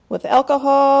with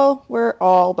alcohol. We're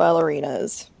all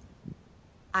ballerinas.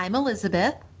 I'm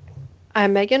Elizabeth.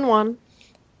 I'm Megan 1.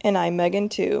 And I'm Megan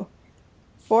 2.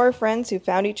 Four friends who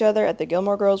found each other at the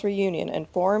Gilmore Girls reunion and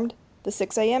formed the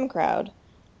 6 a.m. crowd.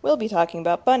 We'll be talking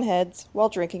about bunheads while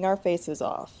drinking our faces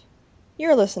off.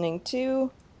 You're listening to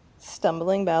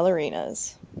Stumbling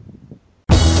Ballerinas.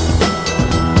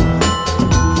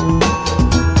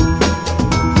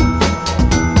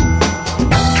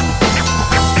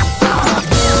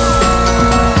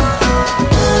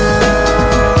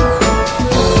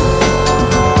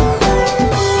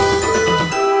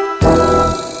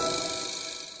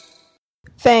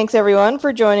 Thanks, everyone,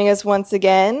 for joining us once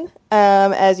again.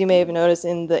 As you may have noticed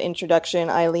in the introduction,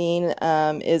 Eileen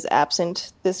is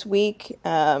absent this week.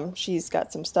 She's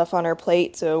got some stuff on her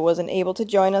plate, so wasn't able to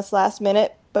join us last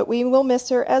minute, but we will miss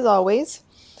her as always.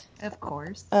 Of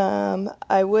course.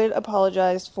 I would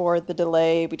apologize for the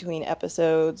delay between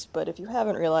episodes, but if you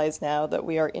haven't realized now that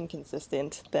we are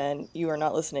inconsistent, then you are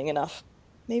not listening enough.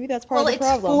 Maybe that's part of the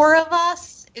problem. Well, it's four of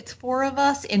us. It's four of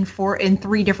us in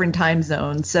three different time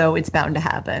zones, so it's bound to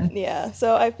happen. Yeah,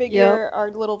 so I figure our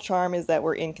little charm is that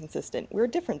we're inconsistent. We're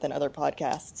different than other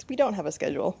podcasts. We don't have a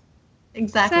schedule.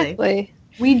 Exactly.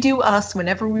 We do us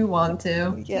whenever we want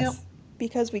to. Yes,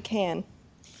 because we can.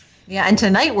 Yeah, and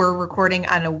tonight we're recording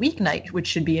on a weeknight, which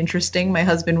should be interesting. My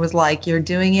husband was like, "You're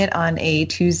doing it on a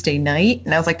Tuesday night?"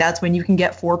 And I was like, that's when you can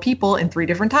get four people in three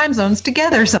different time zones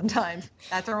together sometimes.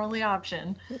 That's our only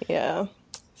option. Yeah.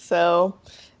 So,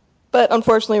 but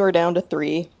unfortunately we're down to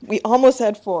 3. We almost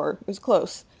had 4. It was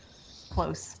close.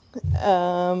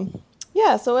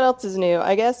 Yeah, so what else is new?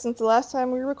 I guess since the last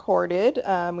time we recorded,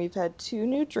 we've had 2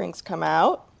 new drinks come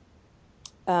out.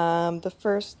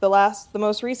 The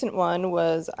most recent one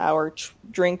was our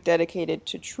drink dedicated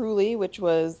to Truly, which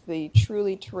was the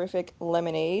Truly Terrific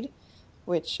Lemonade,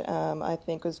 which I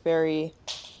think was very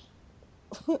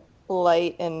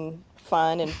light and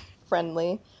fun and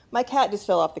friendly. My cat just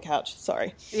fell off the couch.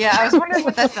 Sorry. Yeah, I was wondering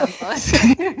what that sound was.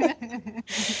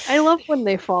 I love when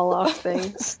they fall off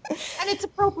things. And it's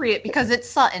appropriate because it's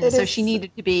Sutton, so she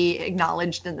needed to be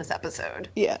acknowledged in this episode.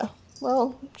 Yeah.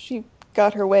 Well, she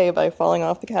got her way by falling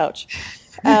off the couch.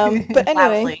 But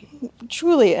anyway,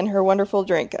 Truly and her wonderful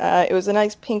drink. It was a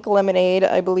nice pink lemonade,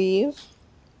 I believe.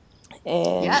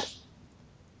 And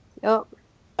Yep.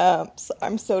 So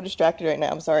I'm so distracted right now.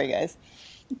 I'm sorry, guys.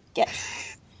 Yes.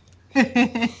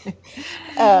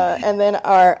 And then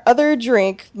our other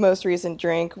drink, most recent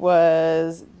drink,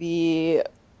 was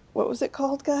what was it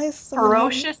called, guys?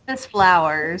 Ferocious Miss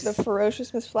Flowers. The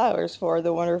Ferocious Miss Flowers for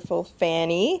the wonderful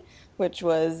Fanny, which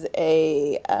was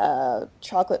a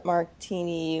chocolate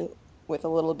martini with a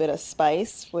little bit of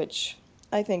spice, which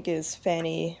I think is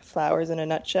Fanny Flowers in a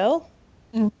nutshell.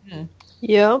 Mm-hmm.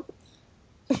 Yep.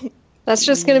 That's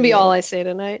just going to be all I say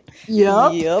tonight. Yep.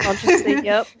 I'll just say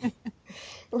yep.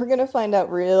 We're going to find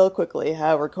out real quickly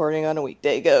how recording on a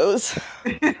weekday goes.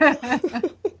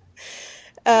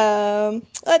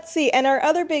 Let's see. And our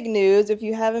other big news, if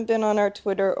you haven't been on our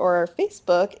Twitter or our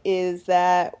Facebook, is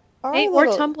that or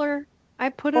Tumblr. I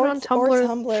put it on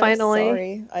Tumblr finally.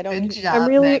 Sorry. Good job,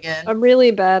 Megan. I'm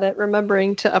really bad at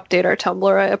remembering to update our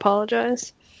Tumblr. I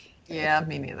apologize. Yeah,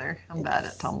 me neither. I'm bad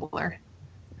at Tumblr.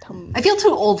 I feel too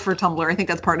old for Tumblr. I think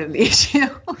that's part of the issue.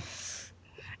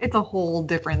 It's a whole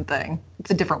different thing. It's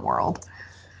a different world.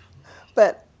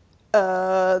 But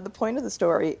the point of the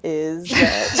story is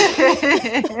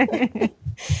that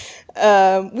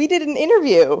we did an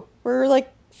interview. We're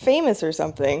like famous or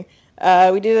something.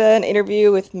 We did an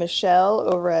interview with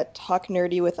Michelle over at Talk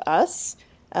Nerdy with Us.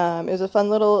 It was a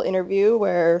fun little interview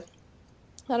where,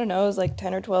 I don't know, it was like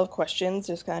 10 or 12 questions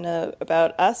just kind of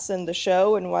about us and the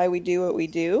show and why we do what we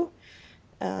do.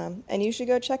 And you should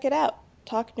go check it out.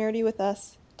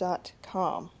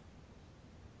 TalkNerdyWithUs.com.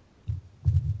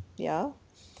 Yeah?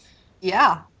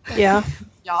 Yeah. Yeah.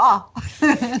 Yeah.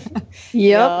 Yep.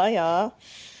 Yeah.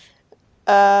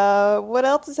 What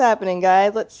else is happening,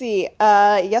 guys? Let's see.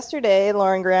 Yesterday,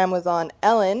 Lauren Graham was on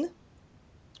Ellen,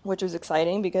 which was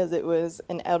exciting because it was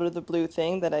an out-of-the-blue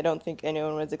thing that I don't think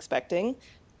anyone was expecting.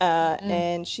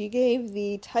 And she gave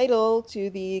the title to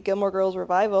the Gilmore Girls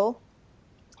revival.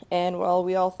 And while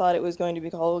we all thought it was going to be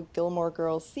called Gilmore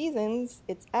Girls Seasons,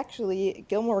 it's actually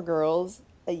Gilmore Girls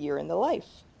A Year in the Life.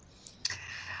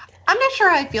 I'm not sure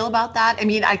how I feel about that. I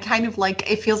mean, I kind of like,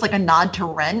 it feels like a nod to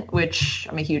Rent, which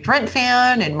I'm a huge Rent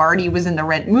fan, and Marty was in the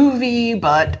Rent movie,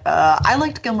 but I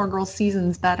liked Gilmore Girls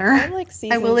Seasons better. I like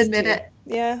Seasons, I will admit too. it.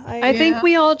 Yeah. I think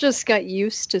we all just got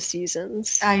used to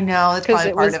Seasons. I know, that's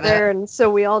probably part of it. Because it was there, and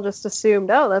so we all just assumed,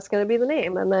 oh, that's going to be the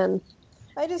name, and then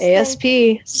I just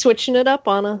ASP switching it up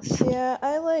on us. Yeah,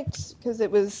 I liked, because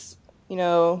it was you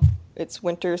know, it's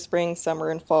winter, spring, summer,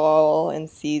 and fall and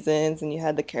seasons, and you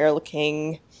had the Carole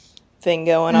King thing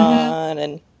going Mm-hmm. on,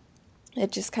 and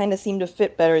it just kind of seemed to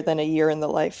fit better than A Year in the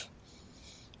Life.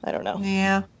 I don't know.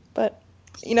 Yeah. But,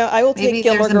 you know, I will take Maybe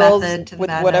Gilmore there's a Girls method to the with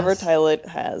whatever madness. title it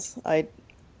has.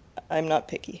 I'm not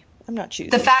picky. I'm not choosy.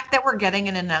 The fact that we're getting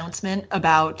an announcement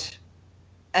about,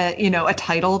 a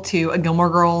title to a Gilmore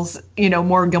Girls,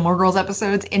 more Gilmore Girls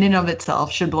episodes in and of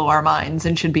itself should blow our minds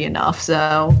and should be enough.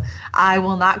 So I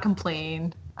will not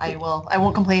complain. I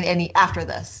won't complain any after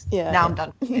this. Yeah. Now I'm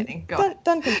done complaining. Go ahead.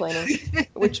 Done complaining.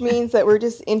 Which means that we're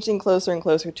just inching closer and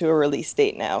closer to a release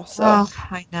date now. So, Oh,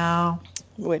 I know.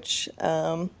 which,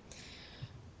 yeah,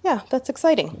 that's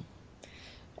exciting.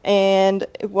 And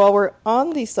while we're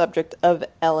on the subject of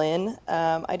Ellen,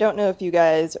 I don't know if you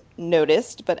guys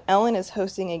noticed, but Ellen is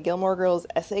hosting a Gilmore Girls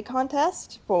essay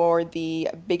contest for the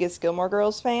biggest Gilmore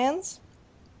Girls fans.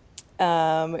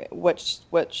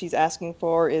 What she's asking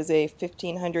for is a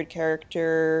 1,500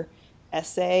 character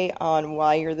essay on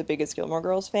why you're the biggest Gilmore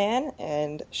Girls fan,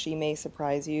 and she may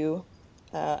surprise you.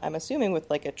 I'm assuming with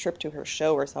like a trip to her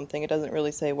show or something. It doesn't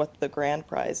really say what the grand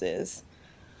prize is.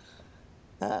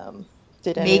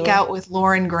 Did Make anyone? out with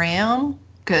Lauren Graham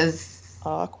because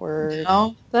Awkward.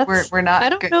 no, That's we're not. I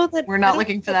don't know that we're I not don't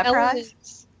looking think for that Ellen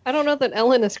prize. I don't know that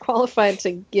Ellen is qualified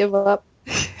to give up.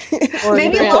 Or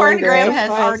Maybe Graham- Lauren Graham Graham has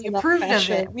prize already in that approved of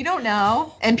fashion. it. We don't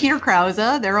know. And Peter Krause,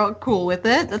 they're all cool with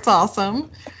it. That's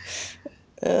awesome.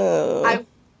 Oh.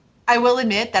 I will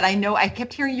admit that I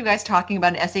kept hearing you guys talking about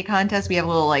an essay contest. We have a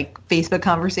little like Facebook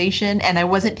conversation, and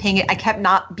I kept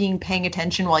not paying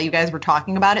attention while you guys were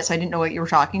talking about it, so I didn't know what you were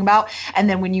talking about. And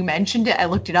then when you mentioned it, I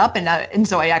looked it up, and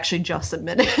so I actually just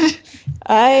submitted.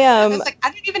 I was like, I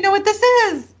don't even know what this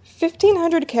is.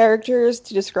 1,500 characters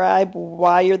to describe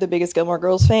why you're the biggest Gilmore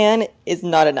Girls fan is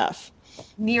not enough.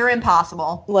 Near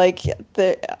impossible. Like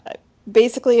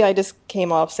basically, I just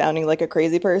came off sounding like a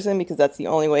crazy person because that's the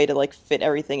only way to like fit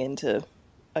everything into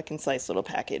a concise little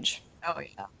package. Oh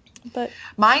yeah. But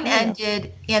Mine Yeah.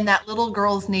 ended, and that little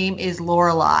girl's name is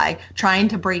Lorelai, trying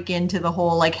to break into the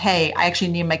whole, like, hey, I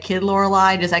actually named my kid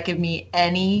Lorelai. Does that give me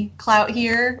any clout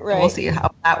here? Right. We'll see how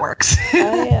that works.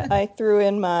 I threw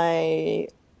in my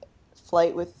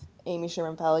flight with Amy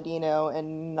Sherman Palladino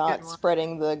and not Good one.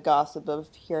 spreading the gossip of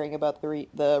hearing about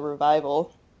the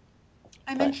revival.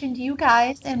 I mentioned you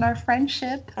guys and our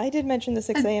friendship. I did mention the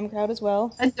 6 a.m. crowd as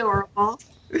well. Adorable.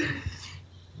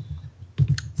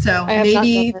 So I have not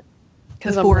maybe done it, the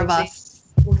 'cause I'm four of lazy. us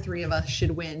or three of us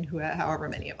should win, however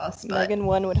many of us. But Megan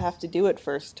 1 would have to do it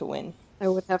first to win. I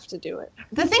would have to do it.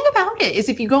 the thing about it is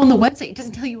if you go on the website, it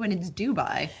doesn't tell you when it's due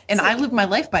by. And See, I live my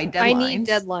life by deadlines. I need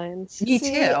deadlines. Me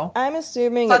See, too. I'm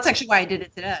assuming So that's it's, actually why I did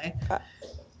it today.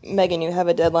 Megan, you have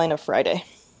a deadline of Friday.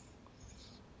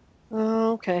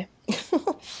 Oh, okay.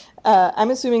 I'm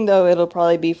assuming though it'll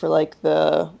probably be for like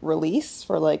the release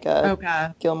for like a Okay.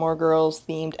 Gilmore Girls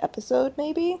themed episode,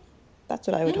 maybe. That's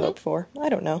what I would hope for. I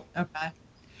don't know. Okay.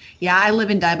 Yeah, I live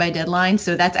and die by deadline.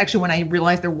 So that's actually when I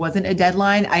realized there wasn't a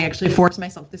deadline. I actually forced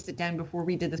myself to sit down before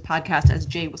we did this podcast as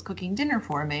Jay was cooking dinner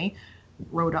for me.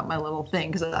 Wrote up my little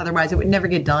thing because otherwise it would never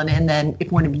get done. And then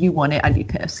if one of you won it, I'd be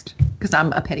pissed because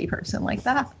I'm a petty person like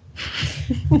that.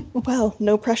 Well,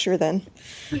 no pressure then.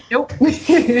 Nope.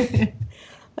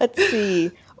 Let's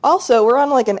see. Also, we're on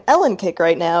like an Ellen kick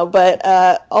right now, but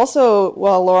also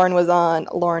while Lauren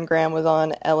Graham was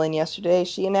on Ellen yesterday,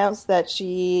 she announced that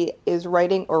she is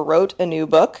writing or wrote a new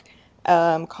book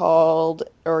titled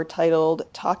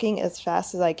 "Talking as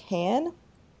Fast as I Can,"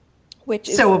 which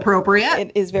is So appropriate.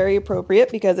 It is very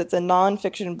appropriate because it's a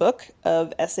nonfiction book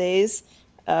of essays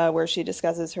where she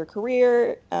discusses her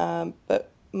career, but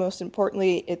most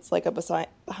importantly, it's like a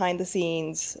behind the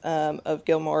scenes of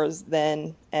Gilmore's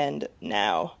then and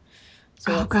now.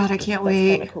 So Oh God, I can't that's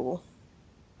wait. kind of cool.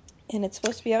 And it's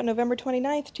supposed to be out November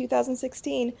 29th,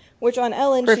 2016, which on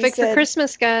Ellen Perfect she for said,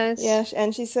 Christmas, guys. yeah,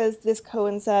 and she says this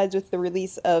coincides with the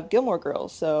release of Gilmore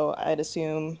Girls. So I'd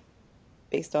assume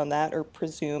based on that, or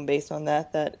presume based on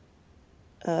that, that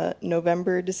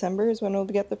November, December is when we'll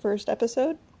get the first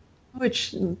episode.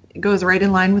 Which goes right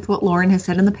in line with what Lauren has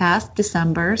said in the past,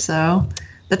 December. So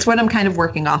that's what I'm kind of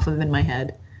working off of in my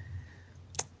head.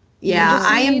 Yeah, just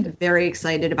I am need- very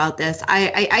excited about this.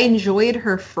 I enjoyed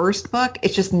her first book.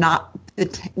 It's just not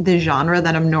the genre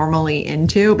that I'm normally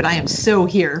into, but I am so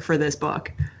here for this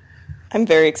book. I'm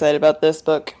very excited about this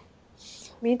book.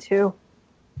 Me too.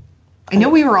 I know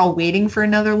we were all waiting for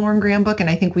another Lauren Graham book, and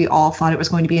I think we all thought it was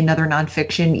going to be another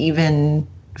nonfiction, even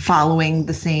following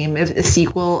the same a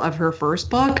sequel of her first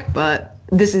book, but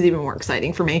this is even more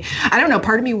exciting for me. I don't know.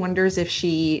 Part of me wonders if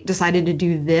she decided to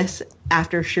do this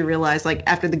after she realized, like,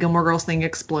 after the Gilmore Girls thing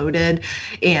exploded,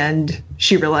 and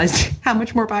she realized how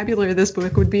much more popular this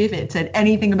book would be if it said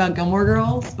anything about Gilmore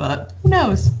Girls. But who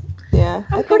knows? Yeah,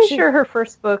 I'm pretty sure her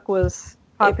first book was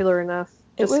popular enough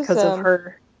just was, because of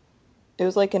her. It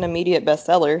was like an immediate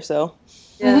bestseller, so.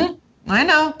 Yeah. Mm-hmm. I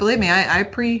know. Believe me, I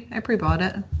pre-bought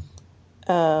it.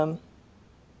 But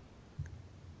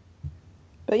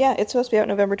yeah, it's supposed to be out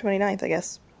November 29th, I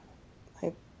guess.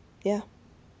 I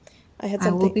had something.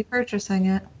 I will be purchasing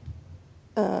it.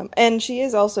 And she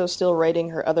is also still writing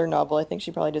her other novel. I think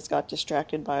she probably just got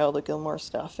distracted by all the Gilmore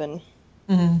stuff and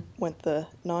went the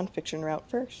nonfiction route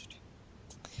first.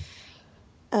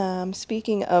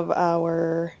 Speaking of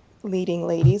our leading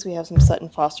ladies, we have some Sutton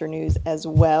Foster news as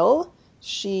well.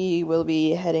 She will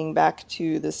be heading back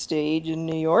to the stage in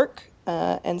New York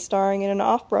and starring in an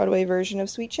off-Broadway version of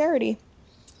Sweet Charity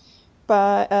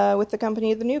with the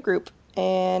company of the New Group.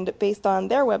 And based on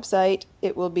their website,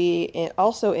 it will be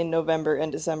also in November and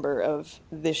December of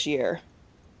this year.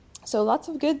 So lots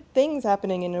of good things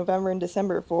happening in November and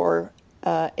December for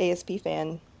ASP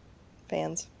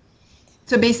fans.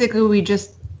 So basically, we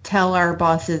just tell our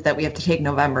bosses that we have to take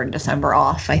November and December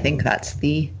off. I think that's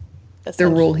the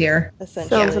rule here.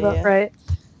 Sounds about right.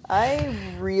 I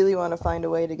really want to find a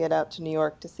way to get out to New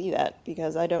York to see that,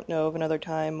 because I don't know of another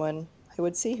time when I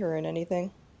would see her in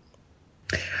anything.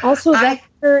 Also, that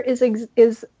theater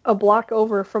is a block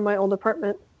over from my old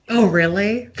apartment. Oh,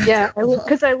 really? Yeah,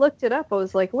 because I looked it up. I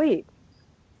was like, wait,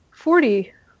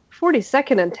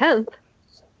 42nd and 10th?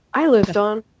 I lived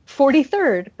on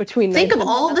 43rd between. Think of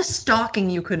all the stalking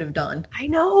you could have done. I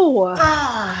know.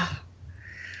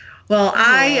 Well,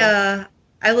 I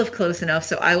live close enough,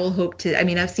 so I will hope to. I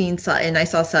mean, I've seen Sutton. I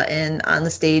saw Sutton on the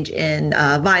stage in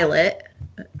Violet,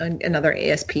 another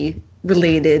ASP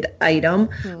related item.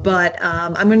 But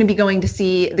I'm going to be going to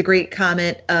see The Great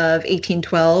Comet of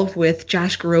 1812 with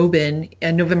Josh Groban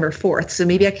on November 4th. So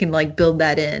maybe I can like build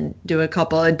that in, do a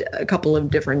couple of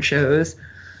different shows.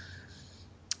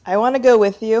 I want to go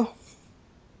with you.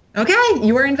 Okay,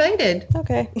 you are invited.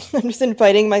 Okay. I'm just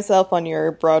inviting myself on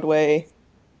your Broadway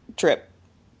trip.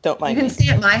 Don't mind me. You can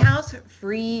stay at my house,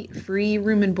 free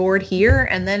room and board here,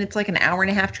 and then it's like an hour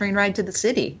and a half train ride to the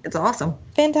city. It's awesome.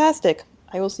 Fantastic.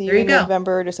 I will see you in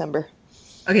November or December.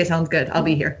 Okay, sounds good. I'll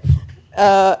be here.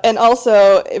 And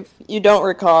also, if you don't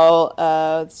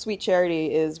recall, Sweet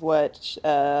Charity is what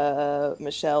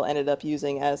Michelle ended up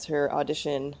using as her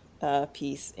audition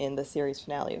piece in the series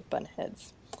finale of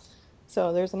Bunheads.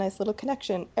 So there's a nice little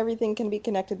connection. Everything can be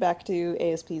connected back to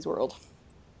ASP's world.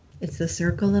 It's the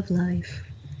circle of life.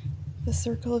 The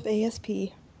circle of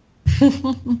ASP.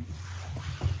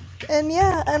 And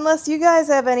yeah, unless you guys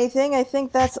have anything, I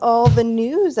think that's all the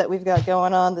news that we've got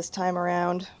going on this time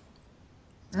around.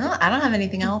 Well, I don't have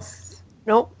anything else.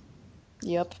 Nope.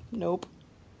 Yep. Nope.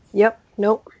 Yep.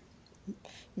 Nope.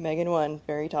 Megan won.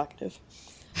 Very talkative.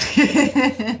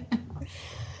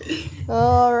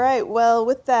 All right. Well,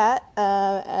 with that,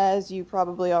 as you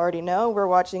probably already know, we're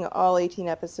watching all 18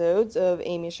 episodes of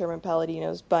Amy Sherman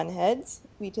Palladino's Bunheads.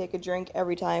 We take a drink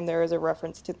every time there is a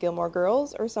reference to Gilmore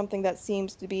Girls or something that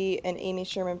seems to be an Amy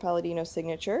Sherman Palladino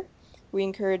signature. We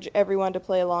encourage everyone to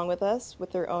play along with us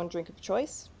with their own drink of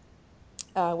choice.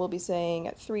 We'll be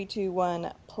saying 3, 2,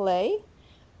 1, play.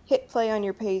 Hit play on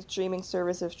your paid streaming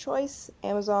service of choice,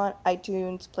 Amazon,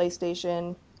 iTunes,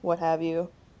 PlayStation, what have you,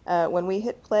 when we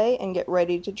hit play, and get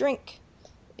ready to drink.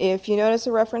 If you notice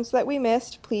a reference that we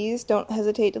missed, please don't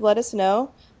hesitate to let us know.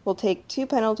 We'll take 2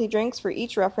 penalty drinks for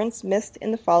each reference missed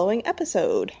in the following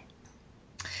episode.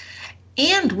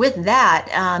 And with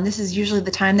that, this is usually the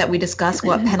time that we discuss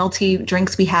what penalty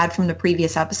drinks we had from the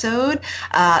previous episode.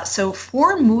 So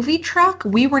for Movie Truck,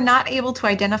 we were not able to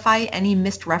identify any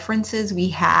missed references we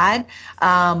had,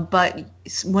 but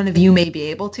one of you may be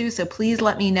able to. So please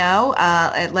let me know.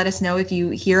 Let us know if you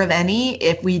hear of any.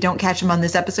 If we don't catch them on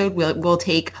this episode, we'll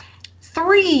take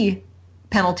 3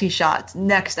 penalty shots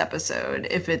next episode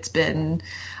if it's been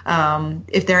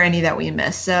if there are any that we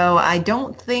missed. So I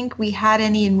don't think we had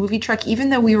any in Movie Truck, even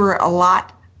though we were a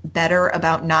lot better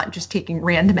about not just taking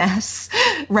random ass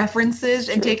references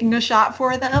and taking a shot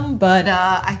for them. But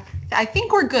I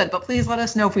think we're good, but please let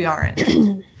us know if we aren't.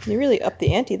 You really upped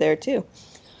the ante there too.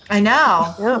 I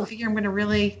know. Yeah. I figure I'm going to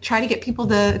really try to get people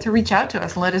to reach out to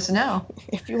us and let us know.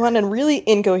 If you want a really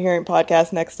incoherent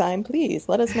podcast next time, please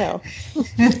let us know.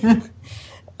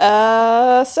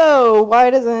 So why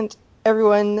doesn't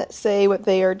everyone say what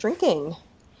they are drinking?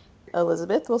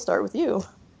 Elizabeth, we'll start with you.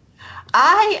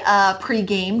 I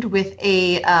pre-gamed with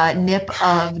a nip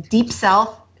of Deep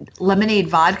South lemonade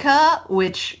vodka,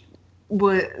 which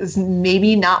was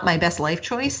maybe not my best life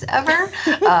choice ever.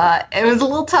 It was a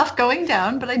little tough going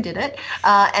down, but I did it.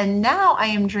 And now I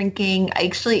am drinking.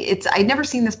 Actually, I'd never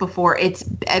seen this before. It's,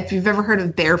 if you've ever heard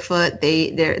of Barefoot,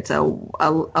 it's a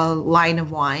line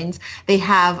of wines. They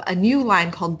have a new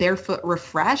line called Barefoot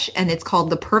Refresh, and it's called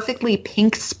the Perfectly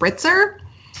Pink Spritzer.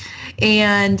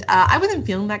 And I wasn't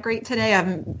feeling that great today.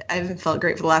 I haven't felt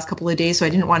great for the last couple of days, so I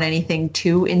didn't want anything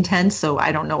too intense. So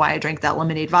I don't know why I drank that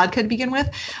lemonade vodka to begin with.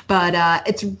 But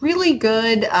it's really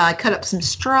good. Cut up some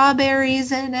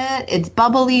strawberries in it. It's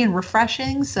bubbly and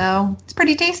refreshing, so it's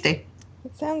pretty tasty.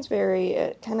 It sounds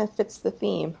it kind of fits the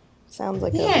theme. Sounds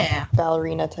like Yeah. a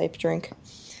ballerina type drink.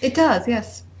 It does,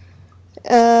 yes.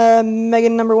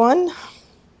 Megan, number one.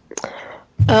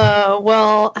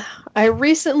 Well, I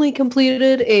recently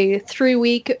completed a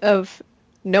 3-week of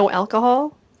no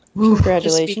alcohol.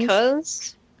 Congratulations. Just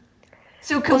because.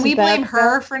 So can Wasn't we blame bad.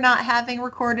 her for not having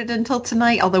recorded until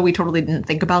tonight? Although we totally didn't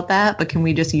think about that, but can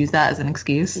we just use that as an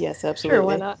excuse? Yes, absolutely. Sure,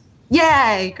 why not?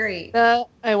 Yay, great.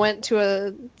 I went to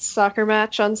a soccer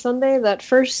match on Sunday. That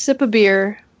first sip of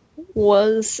beer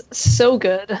was so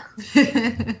good.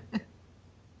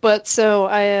 But so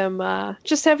I am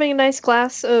just having a nice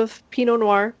glass of Pinot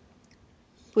Noir.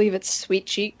 I believe it's Sweet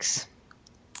Cheeks.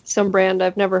 Some brand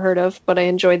I've never heard of, but I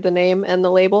enjoyed the name and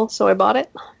the label, so I bought it.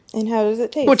 And how does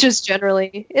it taste? Which is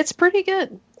it's pretty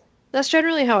good. That's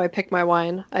generally how I pick my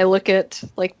wine. I look at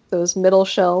like those middle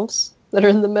shelves that are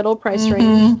in the middle price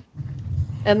range,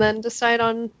 and then decide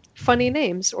on funny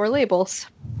names or labels.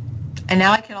 And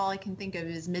now all I can think of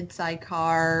is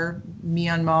Mid-Sidecar,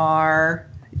 Myanmar,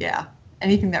 yeah,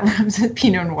 anything that rhymes with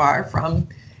Pinot Noir from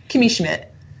Kimmy Schmidt.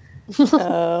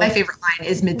 My favorite line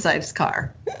is Mid-Sized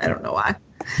Car. I don't know why.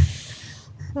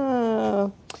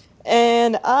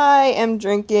 And I am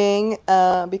drinking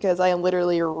because I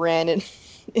literally ran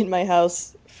in my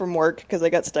house from work because I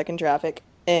got stuck in traffic.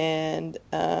 And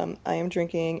I am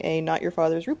drinking a Not Your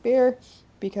Father's root beer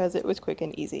because it was quick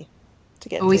and easy to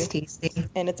get Always to. tasty.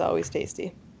 And it's always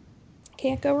tasty.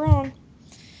 Can't go wrong.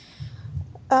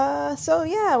 So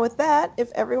yeah, with that,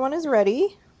 if everyone is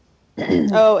ready.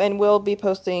 Oh, and we'll be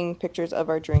posting pictures of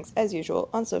our drinks as usual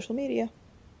on social media.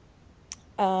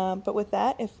 But with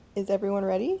that, is everyone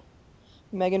ready?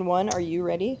 Megan 1, are you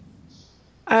ready?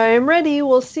 I'm ready.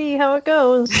 We'll see how it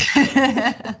goes.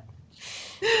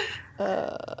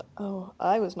 Oh,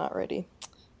 I was not ready.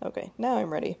 Okay, now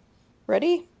I'm ready.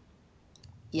 Ready?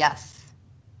 Yes.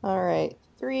 All right.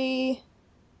 3,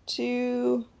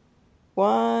 2,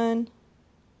 1,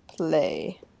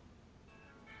 play.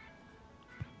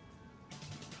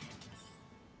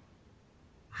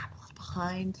 I'm a little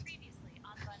behind. Previously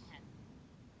on Bunhead.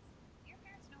 Do your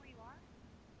parents know where you are?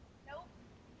 Nope.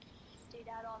 Stayed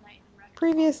out all night and wrecked.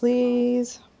 Previously.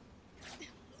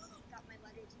 Got my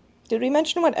letter today. Did we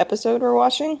mention what episode we're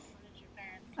watching? What did your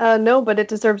parents No, but it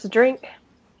deserves a drink.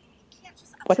 can't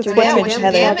just What's your Yeah, damage, what's your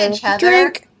Heather? damage, Heather?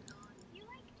 Drink! you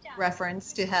like down.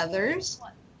 Reference to Heather's.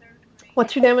 What, third grade?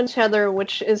 What's Your Damage, Heather,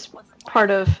 which is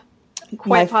part of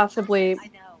quite My- possibly I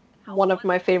know. one of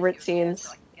my favorite scenes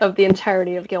of the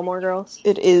entirety of Gilmore Girls.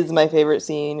 It is my favorite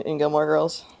scene in Gilmore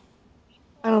Girls.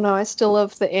 I don't know, I still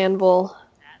love the Anvil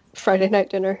Friday night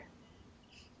dinner.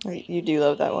 You do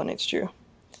love that one, it's true.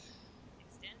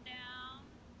 Extend down.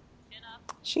 Chin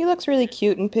up. She looks really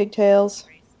cute in pigtails.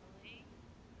 Gracefully.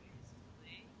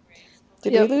 Gracefully.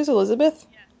 Did Yep. we lose Elizabeth?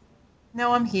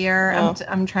 No, I'm here. Oh.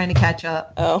 I'm trying to catch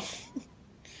up. Oh.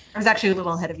 I was actually a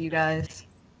little ahead of you guys.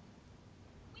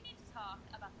 We need to talk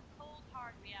about the cold,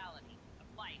 hard reality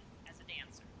of life as a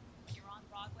dancer. When you're on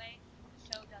Broadway, the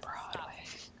show doesn't stop for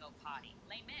you to go potty.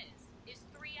 Les Mis is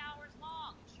 3 hours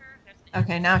long. Sure, there's an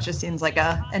Okay, now it just seems like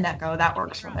an echo. That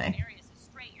works for me. Darius is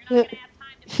straight. You're not gonna have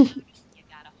time to be moody. You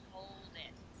gotta hold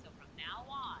it. So from now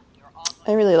on, you're all going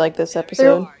I really like this very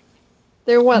episode. hard.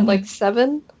 They're what, Mhm. like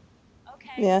 7? Okay.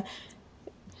 Yeah. Note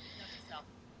yourself.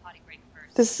 Potty break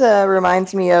first. This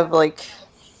reminds me of like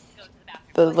Go to the bathroom.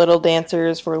 the little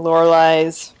dancers for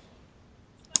Lorelai's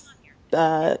What's going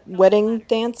on here? wedding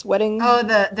dance, wedding. Oh,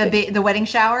 the wedding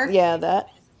shower? Yeah, that.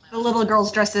 The little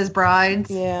girls dressed as brides?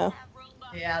 Yeah.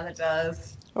 Yeah, that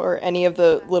does. Or any of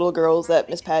the little girls that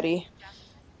Miss Patty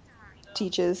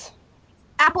teaches.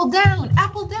 Apple down!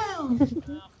 Apple down! And it's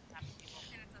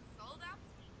a sold out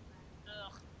suite.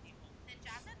 Ugh, people. Then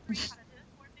jazz at 3, how to do it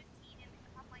 4:15, and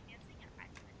hip hop line dancing at 5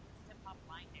 minutes. Hip hop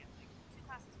line dancing. 2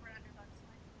 classes for underdogs.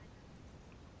 So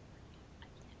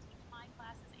I can't teach my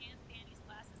classes and Fanny's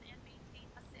classes and maintain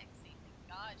a 6. Thank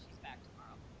God she's back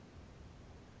tomorrow.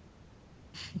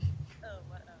 Oh,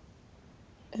 what?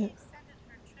 They extended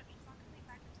her trip. She's not coming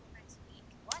back until next week.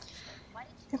 What? Why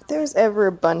did she If there's ever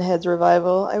a Bunheads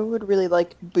revival, I would really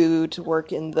like Boo to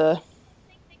work in the.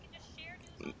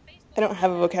 I don't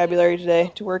have a vocabulary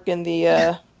today to work in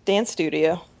the dance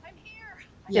studio. I'm here.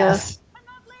 Yes. I'm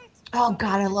not late. Oh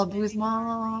God, I love Boo's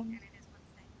mom. And it is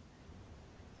Wednesday.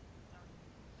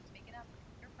 Let's make it up.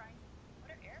 Air fries.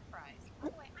 What are air fries? By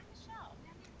the way, I'm Michelle.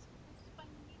 Nice to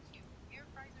finally meet you. Air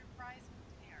fries are fries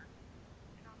with air.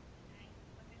 And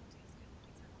but they don't taste good.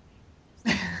 Kids are homemade.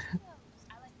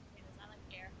 I like potatoes. I like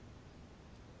air.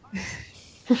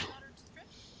 Water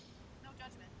strip. No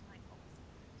judgment. Mindful.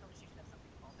 Totally she should have something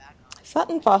to fall back on.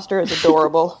 Sutton Foster is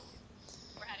adorable.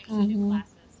 We're adding some new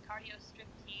classes. Cardio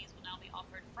striptease will now be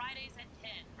offered Fridays at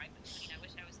 10. Right between I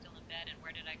wish I was still in bed and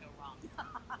where did I go wrong?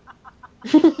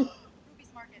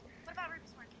 Ruby's Market. What about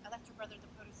Ruby's Market? I left your brother the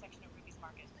produce section of Ruby's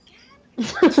Market.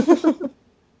 Again?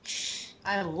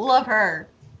 I love her.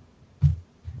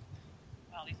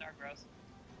 Well, these are gross.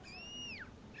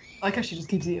 I like how she just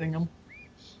keeps eating them.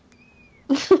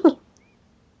 Probably look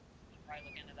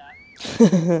into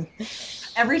that.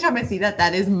 Every time I see that,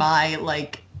 that is my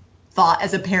like thought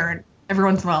as a parent. Every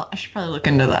once in a while, I should probably look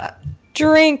into that.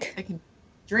 Drink. I can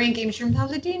drink Amy Sherman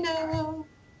Palladino.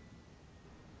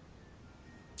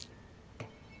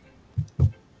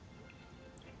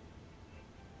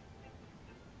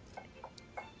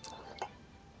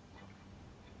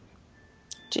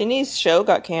 Ginny's show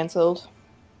got canceled.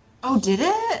 Oh, did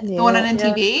it? Yeah. The one on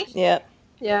NTV? Yep.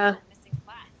 Yeah. Missing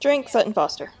class. Drink Sutton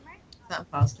Foster. Sutton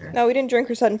Foster. No, we didn't drink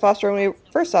for Sutton Foster when we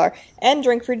first saw her. And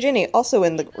drink for Ginny, also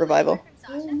in the revival.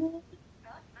 Sasha never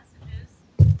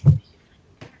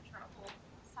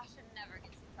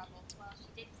gets in trouble. Well, she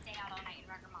did stay out all night and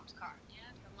wreck her mom's car. Yeah,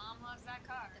 her mom loves that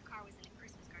car. The car was in a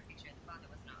Christmas card picture. The father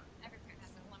was not. Every parent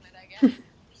has a limit, I guess.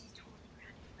 She's totally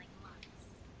grounded for like months.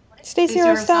 What if Stacey Stacey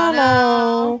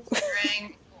Rossano.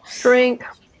 Drink. Drink.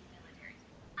 she's in military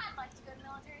school? I'd like to go to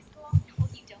military school. No,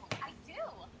 you don't. I do.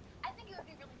 I think it would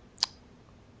be really.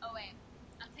 Oh wait,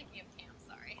 I'm thinking of camp.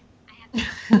 Sorry. I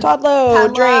have. Todd Lowe,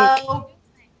 drink. Hello.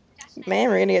 Man,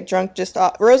 we're gonna get drunk just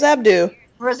off. Rose Abdu.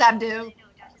 Rose Abdu.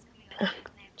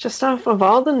 Just off of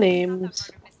all the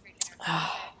names.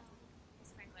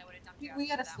 We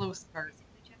had a slow start.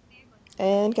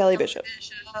 And Kelly Bishop.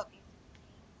 Bishop. Wow,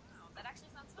 that actually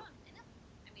sounds fun.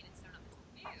 I mean, it's so not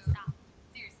ew. Stop.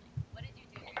 Seriously, what did you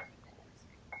do during the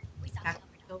anniversary? We saw Have to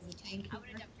Silver fill Dogs. the tank. I would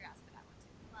have dumped your ass for that one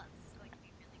too. Well, this is going to be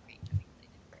really great. I'm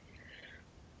excited.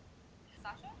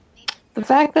 Sasha? Maybe. The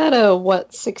fact that a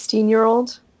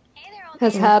 16-year-old Hey there, old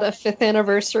has man. had a 5th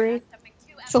anniversary,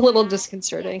 it's a little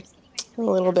disconcerting. A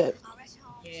little bit.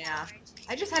 Yeah.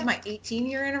 I just had my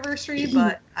 18-year anniversary,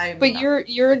 but I. But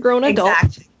you're a grown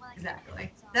adult.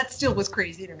 Exactly. That still was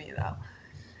crazy to me, though. I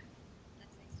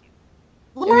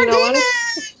Lamar mean, I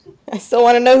Davis! I still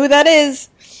want to know who that is.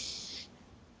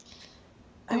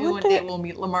 I Maybe one wonder. day we'll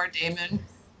meet Lamar Damon.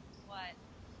 What?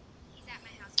 He's at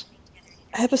my house playing together.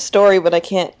 I have a story, but I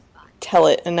can't tell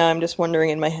it, and now I'm just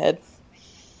wondering in my head.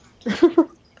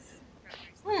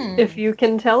 If you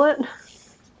can tell it.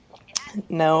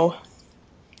 No.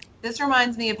 This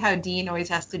reminds me of how Dean always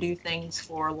has to do things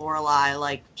for Lorelai,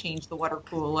 like change the water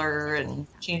cooler and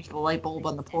change the light bulb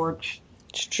on the porch.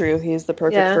 It's true. He's the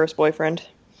perfect Yeah. first boyfriend.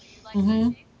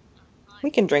 Mhm.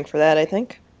 We can drink for that, I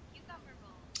think.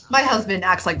 My husband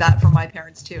acts like that for my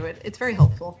parents, too. It's very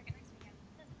helpful.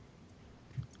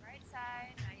 Right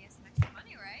side. Now you have some extra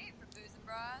money, right? For booze and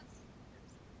bras.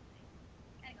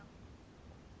 Gotta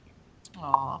go.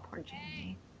 Aw, poor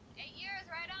Jamie. 8 years,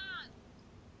 right on.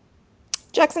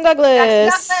 Jackson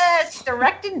Douglas. Douglas,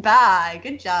 directed by.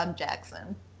 Good job,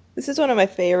 Jackson. This is one of my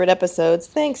favorite episodes.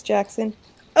 Thanks, Jackson.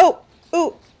 Oh,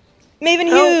 Maven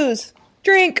Oh. Hughes.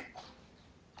 Drink.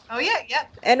 Oh, yeah, yep.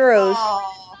 And Rose.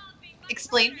 Aw.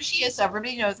 Explain who she is so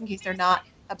everybody knows in case they're not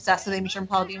obsessed with Amy Sherman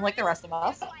Palladino like the rest of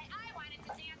us. That's why I wanted to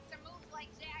dance to moves like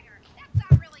Jagger. That's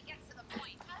not really gets to the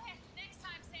point. Okay, next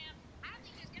time, Sam. I don't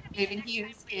think there's gonna be Maven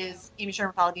Hughes is Amy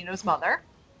Sherman Palladino's mother,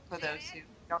 for those who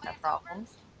don't have problems.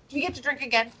 Do we get to drink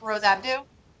again for Rose Abdu? All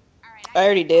right, I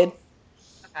already did. Okay.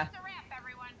 It's a wrap,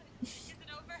 everyone. Is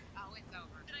it over? Oh, it's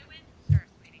over. Did I win? Sure,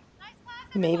 sweetie. Nice class,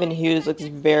 Maven Hughes looks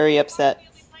very upset. Will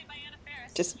be played by Anna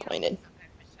Faris. Disappointed.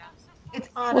 It's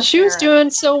on Well, she was doing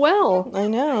so well. I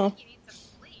know. You need some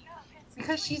sleep.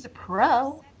 because she's a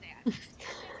pro.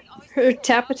 Her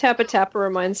Tappa Tappa Tappa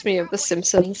reminds me of The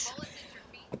Simpsons.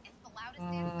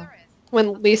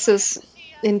 When Lisa's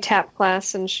in tap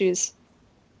class and she's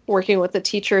working with a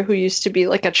teacher who used to be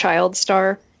like a child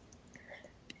star.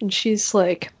 And she's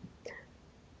like,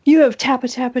 "You have Tappa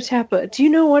Tappa Tappa. Do you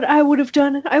know what I would have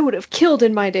done? I would have killed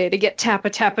in my day to get Tappa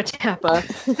Tappa Tappa."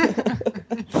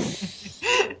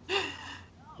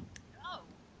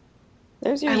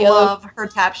 There's your I yellow. love her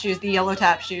tap shoes, the yellow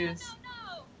tap shoes.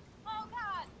 No! Oh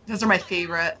god! Those are my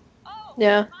favorite. Oh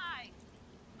Yeah. my!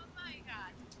 Oh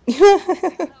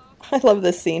my god! I love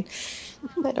this scene.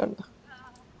 I don't know.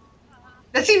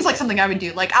 That seems like something I would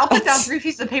do. Like, I'll put down 3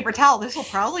 pieces of paper towel. This will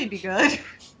probably be good.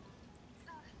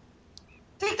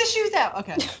 Take the shoes out.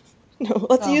 Okay. No,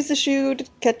 let's Oh. use the shoe to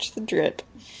catch the drip.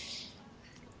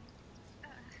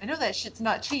 I know that shit's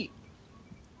not cheap.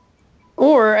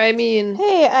 Or, I mean,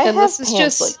 Hey, I And have this is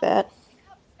pants just- like that.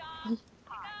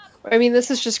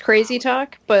 this is just crazy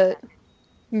talk, but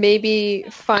maybe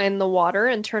find the water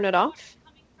and turn it off,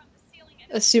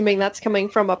 assuming that's coming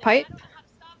from a pipe.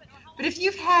 But if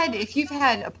you've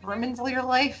had apartments all your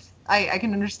life, I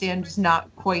can understand just not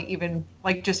quite even,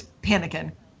 like, just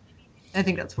panicking. I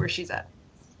think that's where she's at.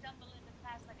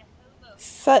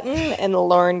 Sutton and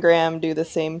Lauren Graham do the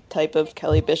same type of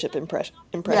Kelly Bishop impression.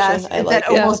 Yes, I it's like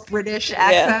that it. almost British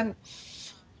accent.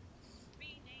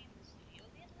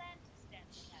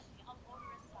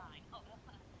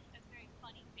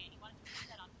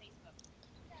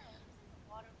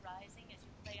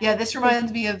 Yeah, this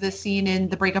reminds me of the scene in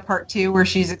The Breakup Part 2 where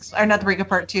she's, or not The Breakup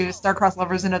Part 2, Star-Crossed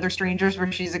Lovers and Other Strangers,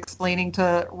 where she's explaining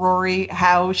to Rory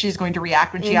how she's going to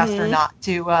react when she asks her not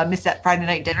to miss that Friday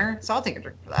night dinner. So I'll take a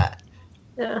drink for that.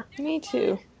 Yeah. Me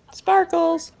too.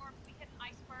 Sparkles.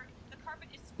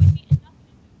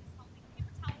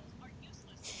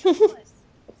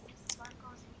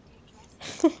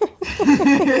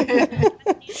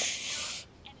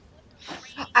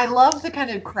 I love the kind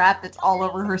of crap that's all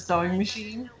over her sewing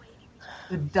machine.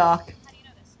 The duck.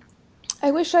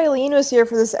 I wish Eileen was here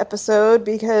for this episode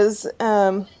because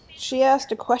she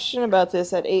asked a question about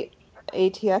this at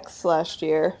ATX last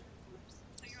year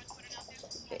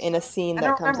in a scene I that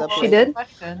don't comes remember up what She later. did? the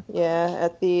question. Yeah,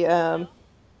 at the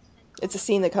it's a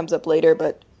scene that comes up later,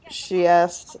 but she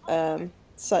asked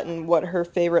Sutton what her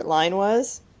favorite line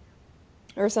was,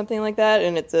 or something like that,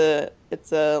 and it's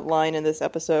a line in this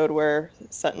episode where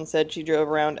Sutton said she drove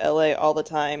around LA all the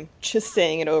time, just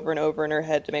saying it over and over in her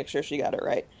head to make sure she got it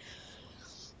right.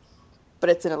 But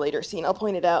it's in a later scene. I'll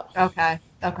point it out. Okay.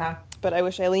 But I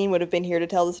wish Eileen would have been here to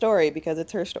tell the story because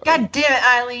it's her story. God damn it,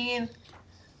 Eileen.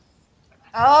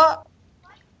 Oh.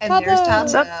 And Papa. there's Tom.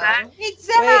 What's up, Zach? It's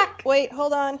Zach. Wait,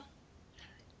 hold on.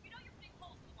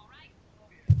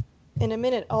 In a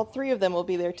minute, all three of them will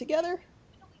be there together.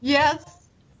 Yes.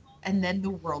 And then the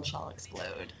world shall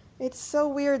explode. It's so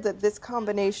weird that this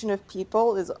combination of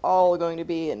people is all going to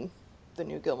be in the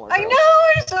new Gilmore Girls. I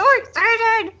know, I'm so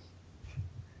excited.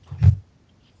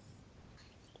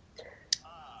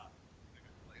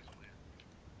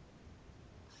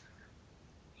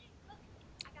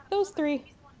 Those three.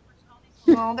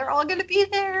 Well, they're all gonna be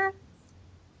there.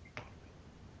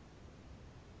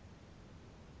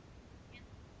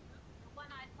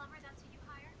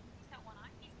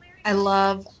 I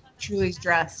love Truly's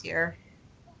dress here.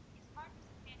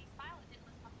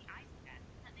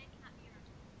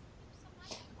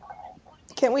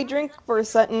 Can we drink for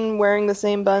Sutton wearing the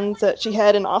same buns that she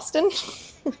had in Austin?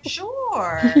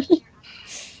 Sure.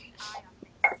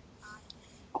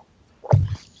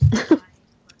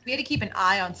 We had to keep an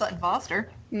eye on Sutton Foster.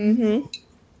 Mm-hmm.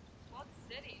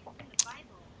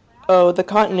 Oh, the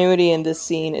continuity in this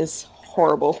scene is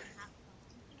horrible.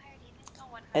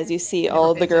 As you see,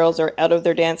 all of the girls are out of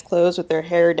their dance clothes with their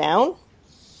hair down.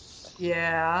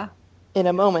 Yeah. In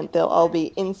a moment, they'll all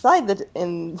be inside the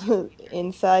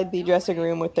dressing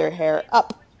room with their hair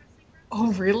up.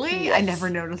 Oh, really? Yes. I never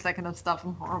noticed that kind of stuff.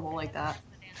 I'm horrible like that.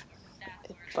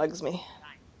 It bugs me.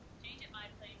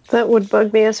 That would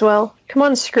bug me as well. Come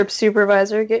on, script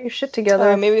supervisor, get your shit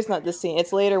together. Maybe it's not this scene.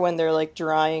 It's later when they're like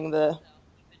drying the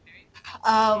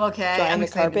Oh, okay. I'm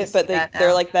excited to carpet, see but that they're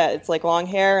now. like that. It's like long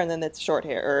hair and then it's short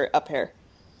hair or up hair.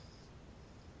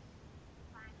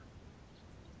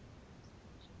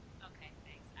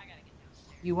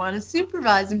 You want to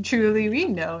supervise him, Truly. We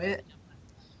know it.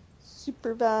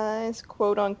 Supervise,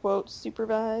 quote unquote,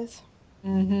 supervise.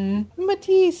 Mm-hmm.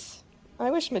 Matisse. I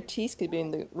wish Matisse could be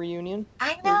in the reunion.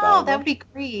 I know. Revival. That would be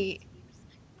great.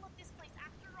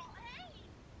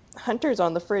 Hunter's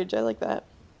on the fridge. I like that.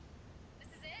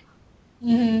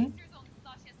 Mm-hmm.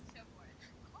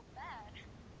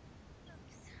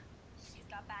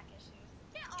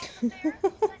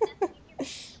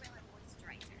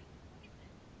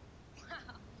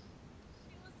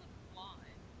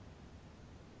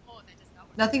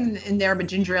 Nothing in there but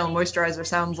ginger ale and moisturizer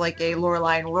sounds like a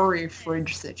Lorelai and Rory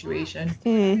fridge situation.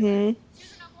 Mm-hmm.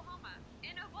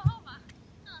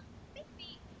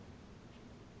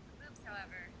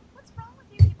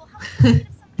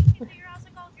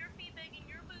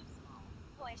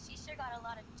 Boy, she sure got a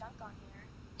lot of junk on here.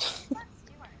 Let's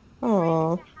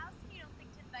Aw. The house and you don't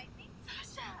think to invite me?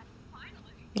 Sasha!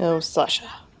 Finally. Oh, Sasha.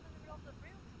 Come in the middle of the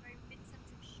room for very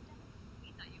mid-century shtetl. We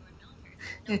thought you were military.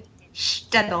 No, we didn't.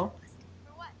 Shtetl.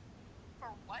 For what?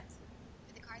 For what?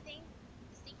 For the car thing?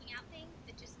 The sneaking out thing?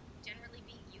 The just generally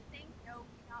being you thing? No,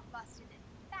 you're not busted. In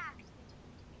fact, they told me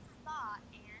to be spa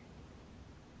and...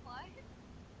 What?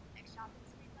 Next shopping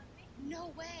spree on me?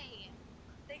 No way!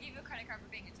 They gave you a credit card for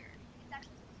being a turd. It's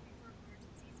actually supposed to be for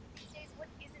emergencies. These days, what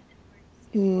isn't an emergency?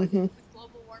 Mhm. With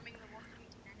global warming, the world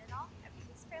coming to an end and all,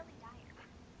 everything's fairly dire.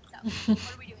 So,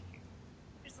 what are we doing here?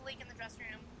 There's a leak in the dressing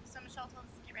room, so Michelle told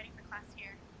us to get ready for class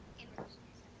here. In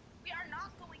we are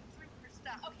not going through her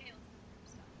stuff. Okay,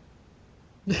 let's go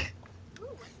through her stuff.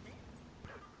 Ooh, what's this?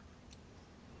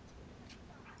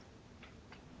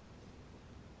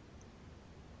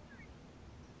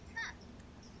 Huh.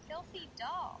 Filthy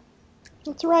doll.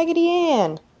 It's Raggedy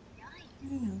Ann.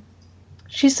 Nice.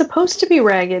 She's supposed to be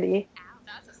raggedy. Ow,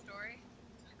 that's a story.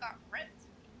 Got ripped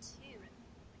in two.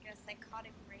 Like a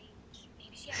psychotic rage.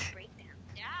 Maybe she had a breakdown.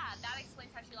 Yeah, that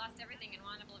explains how she lost everything and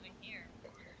wound up living here.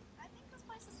 I think this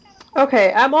place is kind of cool.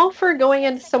 Okay, I'm all for going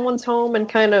into someone's home and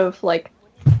kind of like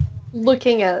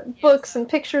looking at books and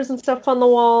pictures and stuff on the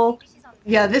wall.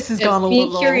 Yeah, this has and gone a being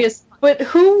little curious. But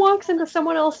who walks into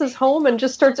someone else's home and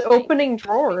just starts opening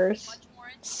drawers?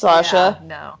 Sasha. Yeah,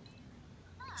 no.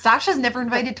 Sasha's never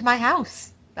invited to my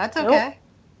house. That's Nope. okay.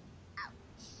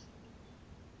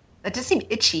 That does seem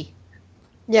itchy.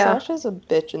 Yeah. Sasha's a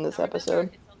bitch in this episode.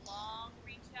 It's a long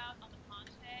reach out on the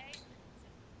penché. It says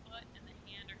the foot and the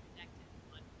hand are connected.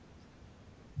 One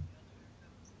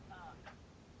goes up.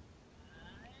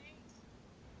 Right.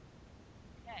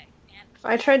 Okay, and If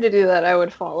I tried to do that, I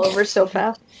would fall over so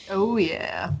fast. Oh,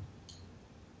 yeah.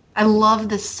 I love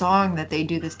this song that they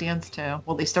do this dance to.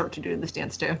 Well, they start to do this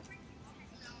dance to.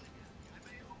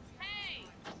 hey!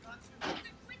 Quit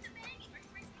the banging!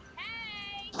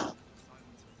 Hey!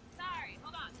 Sorry,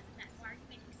 hold on. Why are you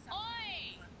making so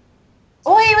Oi!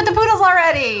 Oi, with the poodles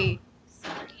already!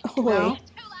 Sorry. Oh, wait. No.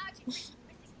 Too loud, you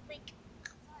freak.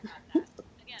 Sorry about that.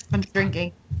 Again. I'm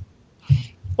drinking.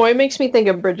 Boy, it makes me think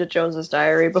of Bridget Jones's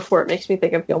Diary before it makes me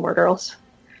think of Gilmore Girls.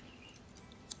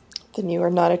 Then you are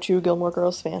not a true Gilmore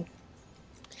Girls fan.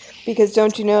 Because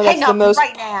don't you know Hang up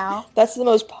right now. that's the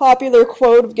most popular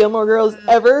quote of Gilmore Girls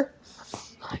ever?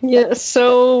 Yeah,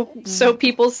 so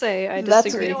people say. I That's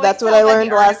disagree. You That's always what I tell the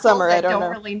learned last articles summer, I that don't know.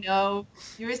 Really know.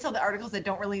 You always tell the articles that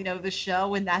don't really know the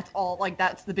show, and that's all. Like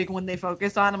that's the big one they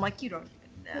focus on. I'm like, you don't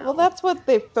even know. Well, that's what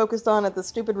they focused on at the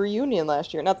stupid reunion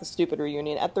last year. Not the stupid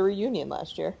reunion, at the reunion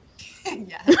last year.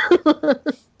 yeah.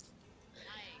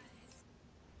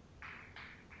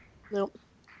 Nope.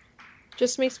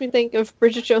 Just makes me think of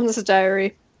Bridget Jones's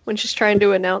Diary when she's trying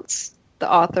to announce the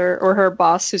author or her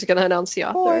boss who's going to announce the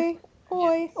author. Oi,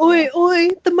 oi. Oi, oi,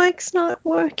 the mic's not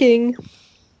working.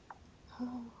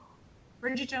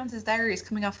 Bridget Jones's Diary is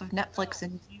coming off of Netflix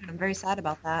in June. I'm very sad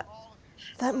about that.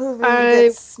 That movie I-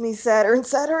 gets me sadder and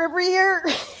sadder every year.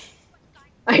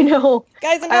 I know.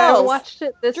 Guys and I dolls, watched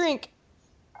it this drink.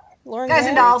 Lauren Guys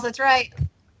and Graham. dolls, that's right.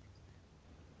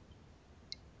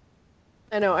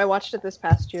 I know, I watched it this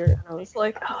past year and I was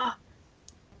like,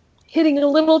 hitting a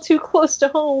little too close to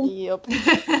home Yep.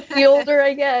 the older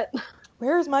I get.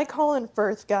 Where's my Colin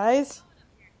Firth, guys?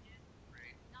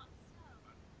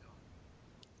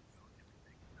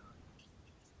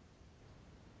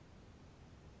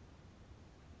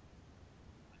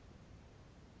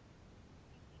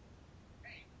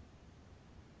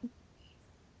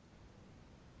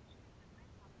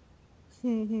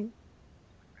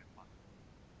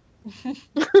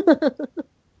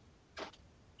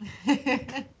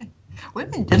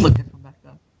 Women did look different back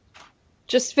then.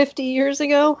 Just 50 years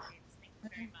ago?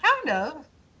 Kind of. What?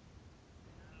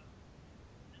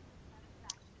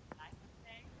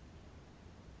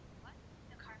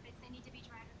 The carpets, they need to be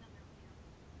drier than the real.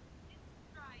 It's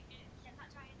dry-ish. That's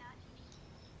not dry enough. You need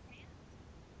sand.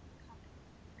 Come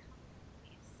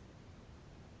please.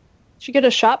 Should get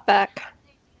a shop back.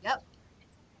 Yep.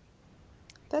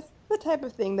 That's the type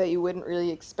of thing that you wouldn't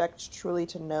really expect Truly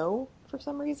to know for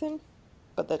some reason,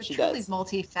 but that But she Truly's does.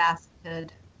 multifaceted.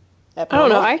 I don't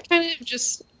know, I kind of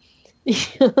just...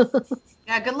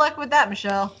 Yeah, good luck with that,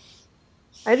 Michelle.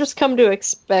 I just come to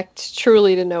expect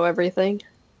Truly to know everything.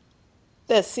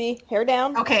 This, see? Hair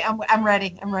down? Okay, I'm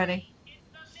ready. I'm ready. It's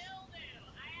the mildew.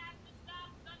 I have to stop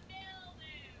the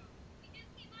mildew. We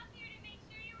just came up here to make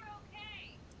sure you were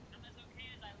okay. I'm as okay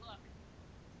as I look.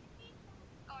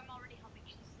 Oh, I'm already helping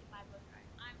you sleep my book right.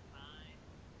 I'm fine.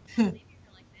 Maybe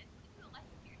you're like this. You feel less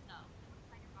to yourself. I want to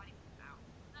find your body was out.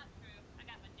 Not true. I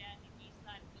got my jazzy east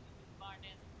side bar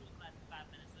dance school class in 5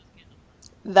 minutes. Those kids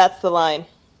will. That's the line.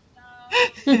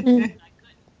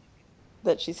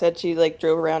 That she said she like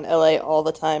drove around LA all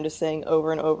the time just saying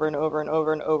over and over and over and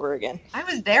over and over again. I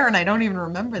was there and I don't even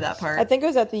remember that part. I think it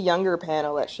was at the younger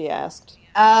panel that she asked.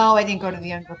 Oh, I didn't go to the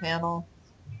younger panel.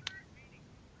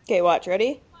 Okay, watch.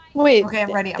 Ready? Wait, Okay,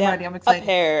 I'm ready. I'm Down- ready. I'm Up excited.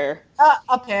 hair.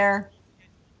 Up there.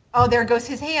 Oh, there goes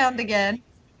his hand again.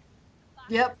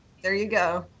 Yep, there you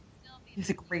go. He's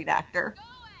a great actor.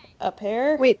 Up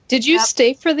hair. wait, did you Yep.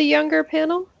 stay for the younger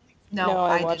panel? No,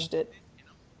 I I watched didn't. it.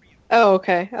 Oh,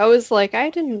 okay. I was like,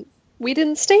 we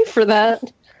didn't stay for that.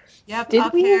 Yep, Did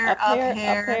up we? hair, Up up hair.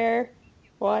 hair. Up hair.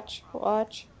 Watch.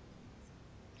 Watch.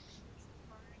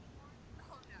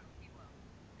 Oh no, he won't.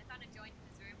 I found a joint in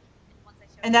his room, and once I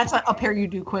showed And that's not up hair you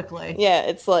do quickly. Yeah,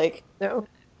 it's like No.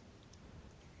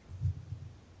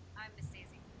 I'm Miss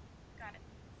Daisy. Got it.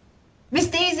 Miss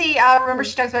Daisy, remember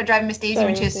she talks about driving Miss Daisy Sorry,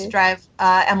 when she has Miss to Daisy. drive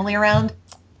Emily around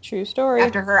true story.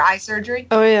 after her eye surgery?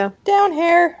 Oh yeah. Down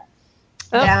hair.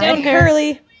 Oh, Down down And hair.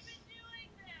 curly.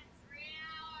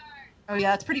 Oh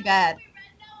yeah, it's pretty bad.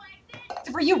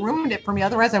 Except for you ruined it for me,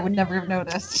 otherwise I would never have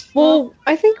noticed. Well,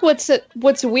 I think what's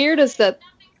weird is that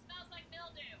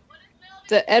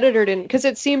the editor didn't, because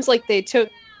it seems like they took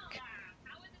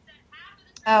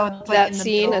Oh, it's like that in the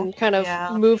scene middle. and kind of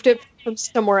Yeah. moved it from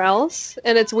somewhere else,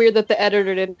 and it's weird that the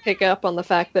editor didn't pick up on the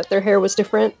fact that their hair was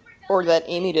different. Or that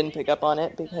Amy didn't pick up on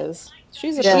it because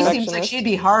she's a Yeah. She perfectionist. seems like she'd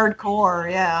be hardcore,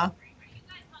 yeah.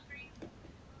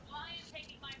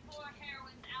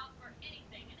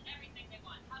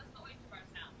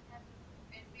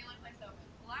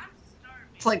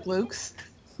 It's like Luke's.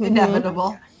 Mhm.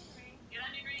 Inevitable.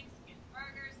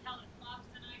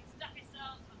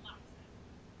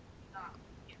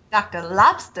 Dr.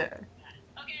 Lobster.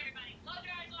 Okay, everybody, close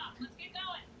your eyes off. Let's get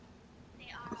going. They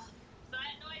are off. So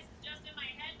that noise is just in my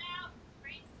head now?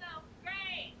 Great, so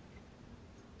great.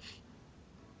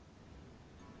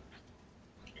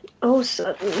 Oh,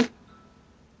 Sutton. Ooh,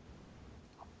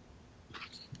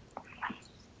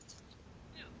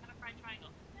 kind of fried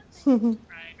triangle.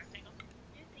 Fried rectangle.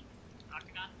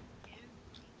 Octagon.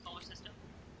 Solar system.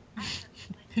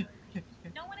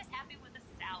 No one is happy with a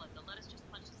salad. The lettuce just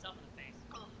punched itself in the face.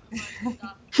 Oh,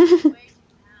 stop. Wait.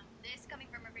 This coming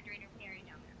from refrigerator Perry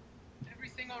down there.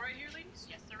 Everything all right here, ladies?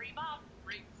 Yes, sir, Bob.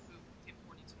 Great. Boo. Tip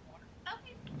 4 needs some water.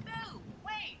 Okay, boo.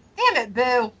 Wait. Damn it,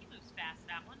 Boo. He moves fast,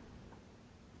 that one.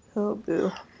 Oh,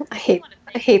 boo. I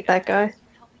hate that guy.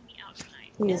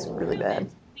 He's really bad.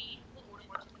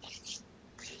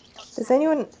 Does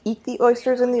anyone eat the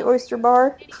oysters in the oyster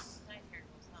bar?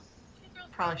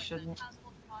 Probably shouldn't.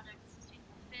 Household products,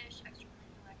 sustainable fish,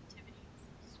 extracurricular activities,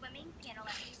 swimming, piano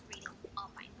lessons, reading,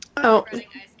 all fine. Oh,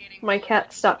 my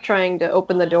cat stopped trying to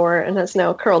open the door and has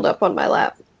now curled up on my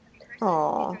lap.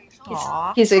 Aw.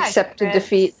 Aw. He's Hi, accepted Chris.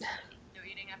 defeat. No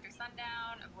eating after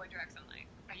sundown, avoid direct sunlight.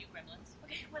 Are you gremlins?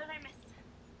 Okay, what did I miss?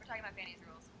 We're talking about Fanny's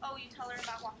rules. Oh, you tell her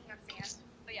about walking on sand?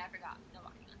 But yeah, I forgot. No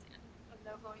walking on sand.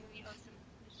 No going in the ocean.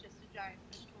 It's just a giant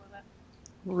fish toilet.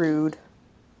 Rude.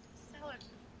 Salad's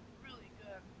really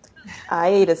good. I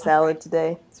ate a salad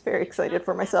today. It's very excited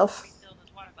for myself.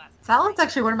 Salad's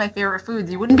actually one of my favorite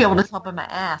foods. You wouldn't be able to tell by my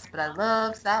ass, but I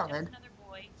love salad. Another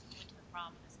boy who went to the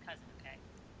prom with his cousin, okay?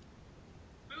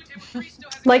 Boo, table 3 still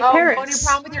has Like Oh, Paris. going to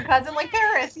prom with your cousin like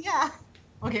Paris, yeah.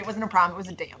 Okay, it wasn't a prom, it was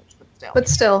a dance, but still. But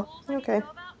still, Rules I need to Okay.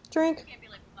 know about? Drink. Can't be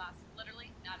late for class.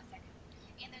 Literally, not a second.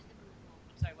 And there's the boob rule.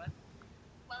 Sorry, what?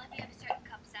 Well, if you have a certain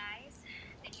cup size,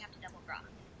 then you have to double bra.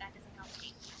 That doesn't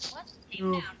complicate. What? Take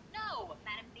Oof. down. No!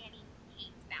 Madam Fanny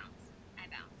hates bounce. I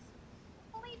bounce.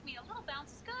 Believe me, a little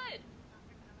bounce is good. Not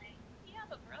for ballet. Yeah,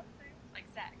 but for other things, like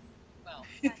sex. Well,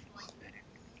 that's much better.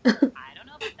 I don't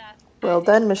know about that. Well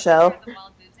done, Michelle. There's a wall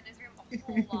of boobs in his room, a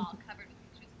whole wall covered with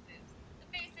pictures of boobs. The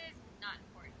faces, not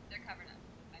important. They're covered up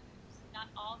by boobs. Not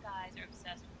all guys are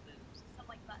obsessed with boobs. Some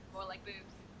like butts. More like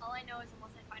boobs. All I know is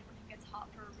unless I find one who gets hot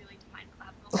for a really defined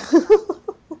clavicle.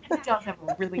 I don't have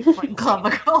a really fun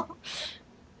clavicle.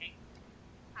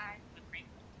 Hi. With cream.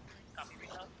 Coffee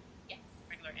refill. Yes.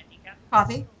 Regular and decaf.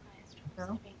 Coffee?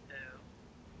 No. Boo.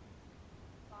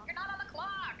 You're not on the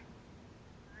clock.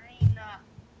 Fine.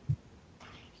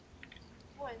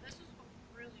 Boy, this is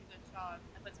a really good salad.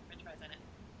 I put some french fries in it.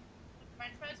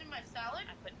 French fries in my salad?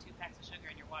 I put 2 packs of sugar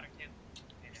in your water, too.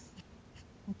 Okay,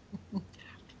 there.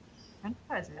 French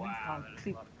fries are Wow, sound that is a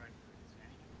creepy. lot of fried foods,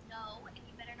 eh? No, and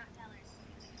you better not tell her.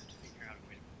 Figure out a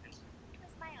way to convince her.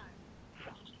 Twist my arm.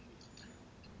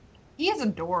 He is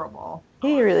adorable.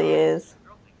 He really is.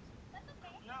 Girl thing. That's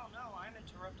okay. No, I'm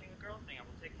interrupting a girl thing. I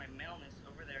will take my maleness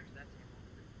over there to that table.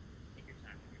 Take your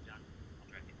time. When you're done, I'll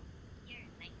drive you. You're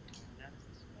nice. That's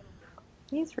this little girl.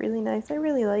 He's really nice. I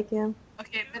really like him.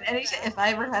 Okay, but if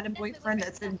I ever had a boyfriend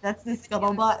that said that's the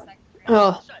scuttlebutt,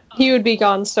 Oh, he would be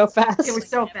gone so fast. It was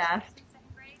so fast.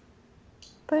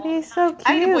 But he's so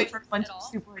I had a cute. boyfriend once who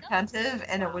was super attentive,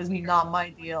 and it was not my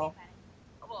deal.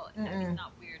 Well, I mean, Mm-mm. it's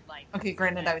not weird like. Okay,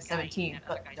 granted, I was that guy 17, eating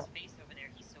that other but guy's no. face over there.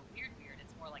 He's so weird.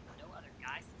 It's more like no other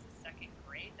guy since the second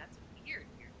grade. That's weird.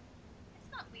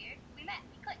 It's not weird. We met.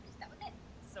 We clicked. That was it.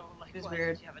 So like, It was what,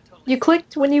 weird. did you have a totally You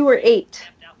clicked when you were 8.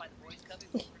 stamped out by the boys' club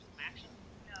for some action?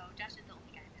 No, Josh is the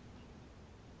only guy that's me.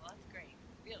 Well, that's great.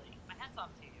 Really, my hat's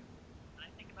off to you. When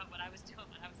I think about what I was doing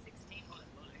when I was 16, what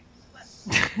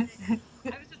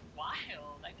I was just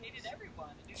wild. I dated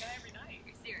everyone, a new guy every night.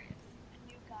 You're serious? A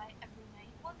new guy every night.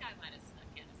 One guy might have snuck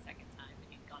in a second time, but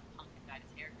he'd gone punk and dyed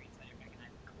his hair green, so I didn't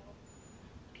recognize him. Cool.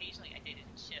 Occasionally, I dated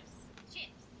in shifts.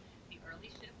 Shifts. The early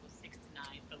shift was 6 to 9.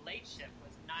 The late shift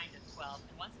was 9 to 12.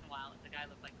 And once in a while, if the guy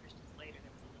looked like Christian Slater,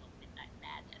 there was a little midnight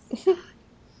madness. God,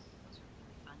 those were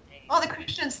really fun days. Well, the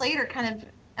Christian Slater kind of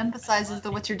emphasizes the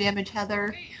 "What's Your Damage,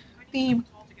 Heather" theme.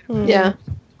 Yeah.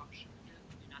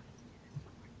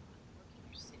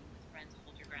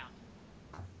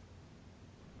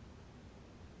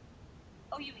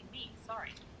 Oh, you mean me?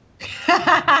 Sorry.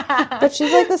 But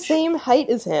she's like the same height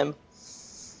as him.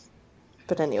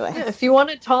 But anyway, Yeah, if you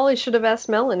wanted tall, you should have asked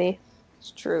Melanie.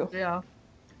 it's true. Yeah.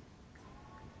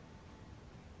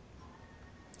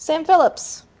 Sam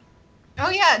Phillips. Oh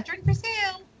yeah, drink for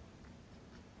Sam.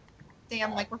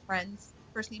 Sam, like we're friends.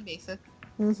 First name basis.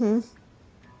 Mm-hmm.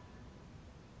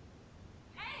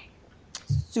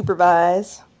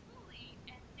 Supervise.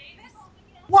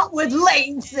 What would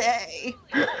Lane say?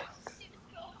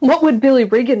 What would Billy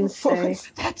Riggins say?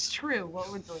 That's true.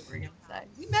 What would Billy Riggins say?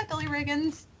 We met Billy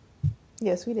Riggins.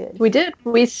 Yes, we did. We did.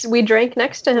 We drank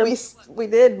next to him. We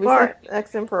did. We Bar. sat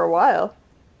next to him for a while.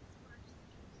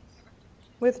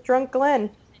 With drunk Glenn,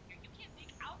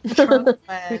 who took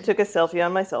a selfie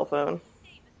on my cell phone.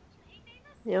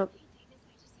 Yep.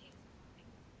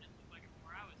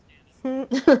 Hmm. It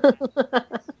didn't start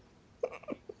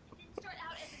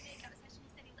out as a makeout session. He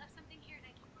said he left something here and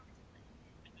I came over to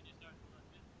let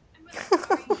him in. I'm really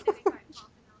sorry. He said he got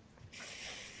confidence.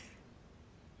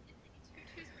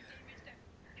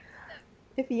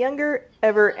 If Younger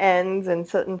ever ends and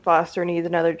Sutton Foster needs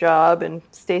another job and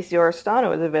Stacey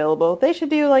Oristano is available, they should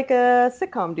do like a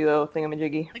sitcom duo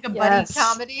thingamajiggy. Like a Yes. buddy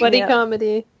comedy. Buddy Yeah.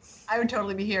 comedy. I would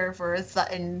totally be here for a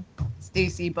Sutton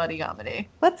Stacy buddy comedy.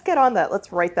 Let's get on that.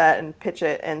 Let's write that and pitch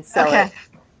it and sell Okay. it.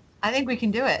 I think we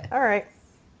can do it. All right.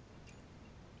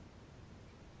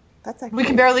 That's actually. We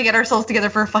can barely get ourselves together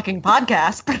for a fucking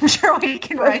podcast, but I'm sure we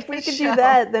can write If we a could show. do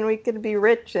that, then we could be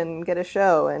rich and get a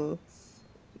show, and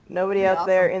nobody out Yeah.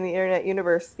 there in the internet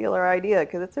universe steal our idea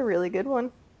because it's a really good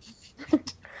one.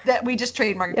 That we just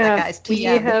trademarked Yeah, that, guys. we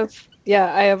TM. have.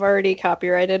 Yeah, I have already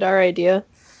copyrighted our idea.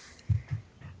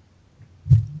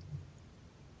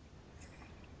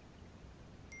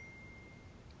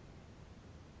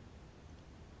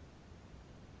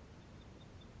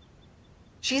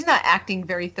 She's not acting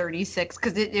very 36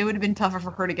 because it would have been tougher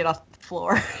for her to get off the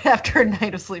floor after a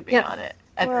night of sleeping Yeah. on it.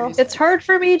 At Well, 36. It's hard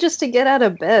for me just to get out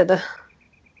of bed.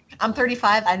 I'm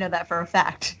 35. I know that for a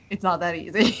fact. It's not that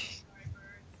easy.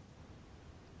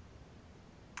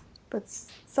 But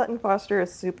Sutton Foster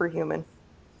is superhuman.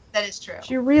 That is true.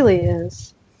 She really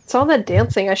is. It's all that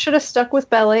dancing. I should have stuck with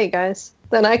ballet, guys.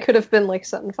 Then I could have been like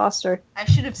Sutton Foster. I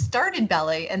should have started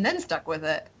ballet and then stuck with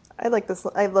it. I like this.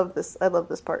 I love this. I love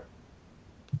this part.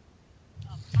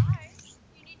 Hi.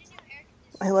 You need a new air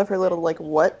conditioner. I love her little like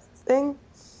what thing.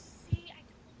 See, I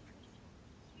told you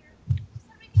here. Just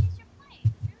let me use your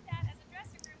plane. Do that as a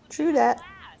dressing room when True we have that.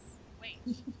 class. Wait,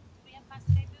 do we have class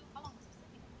today, Boo? How long was the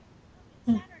sleeping?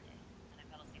 It's Saturday. And I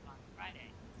fell asleep on Friday,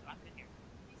 so I'm good here.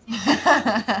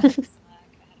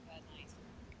 Slack, I had a bad night.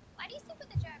 Why do you sleep with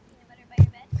a jar of peanut butter by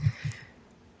your bed?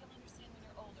 You'll understand when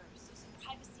you're older. So some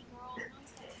privacy, girl. I'm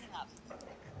setting up.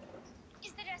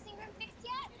 Is the dressing room fixed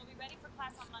yet? It'll be ready for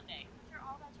class on Monday. After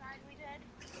all that trying we did,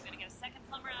 We're gonna get a second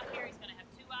plumber out here. He's gonna have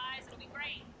 2 eyes. It'll be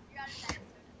great. you're out of that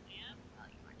soda. Yeah. Well,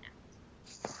 you are now.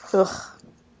 Ugh.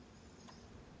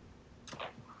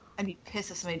 I'd be pissed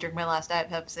if somebody drank my last Diet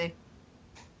Pepsi.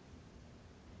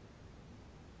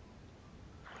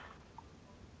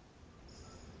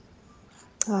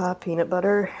 Ah, peanut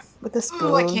butter with a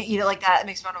spoon. Ooh, I can't eat it like that. It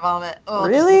makes me want to vomit. Oh,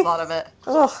 Really? Just the thought of it.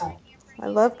 Ugh. I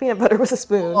love peanut butter with a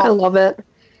spoon. I love it.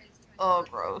 Oh,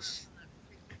 gross.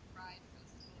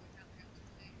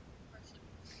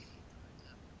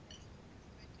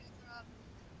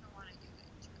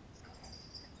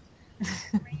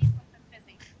 Bring you something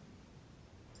fizzy.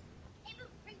 Hey, Boo,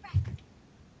 bring back.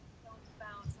 Don't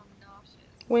bounce. I'm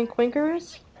nauseous. Wink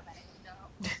winkers. No.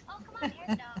 Oh, come on,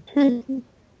 here's no.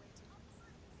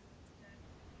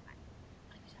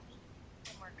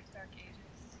 Dark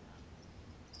Ages.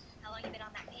 How long you been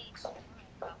on that page?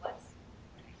 About what's?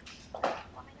 Want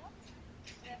my notes?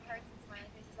 We have hearts and smiley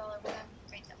faces all over them.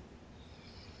 Great though.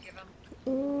 Give them.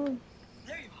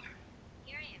 There you are.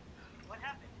 Here I am. What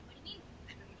happened? What do you mean?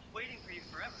 I've been waiting for you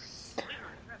forever.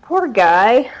 Literally forever. Poor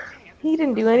guy. Jenny, I've been He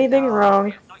didn't do so anything sorry.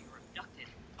 wrong. I thought you were abducted.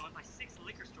 I'm at my 6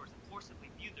 liquor stores and forcibly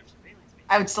viewed their surveillance video.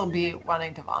 I would still be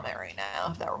wanting to vomit right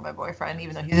now if that were my boyfriend,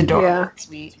 even though he's adorable Yeah. and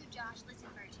sweet. Josh, listen,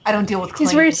 Virgin. I don't deal with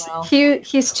He's claim very well.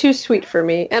 he's too sweet for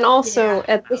me. And also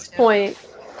Yeah. at this point,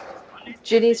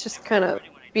 Ginny's just kind of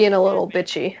being a little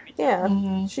bitchy. Yeah.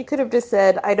 Mhm. She could have just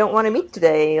said, I don't want to meet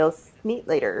today. Let's meet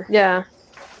later. Yeah.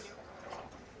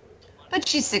 But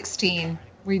she's 16.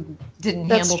 We didn't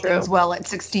That's handle true. things well at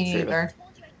 16 True. either.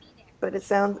 But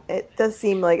it does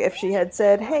seem like if she had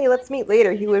said, hey, let's meet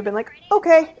later, he would have been like,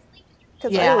 okay.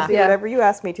 Because I will Yeah. do Yeah. whatever you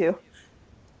ask me to.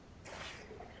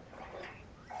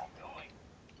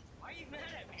 Why are you mad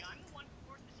at me? I'm the one who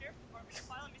forced the sheriff's department to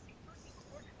file a missing persons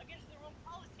report against their own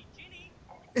policy. Ginny!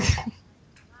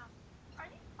 Are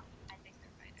they? I think they're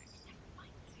fighters.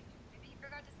 Maybe he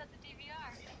forgot to set the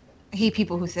DVR. I hate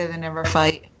people who say they never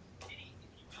fight.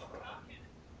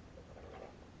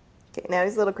 Okay, now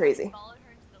he's a little crazy. Followed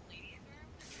her into the ladies'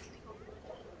 room.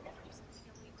 Never do something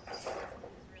illegal.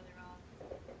 Something was really wrong.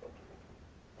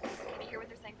 Can you hear what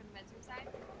they're saying from the men's room side?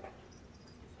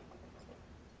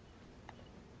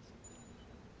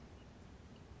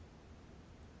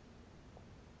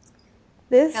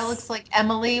 This. That looks like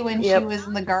Emily when Yep. she was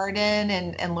in the garden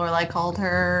and Lorelai called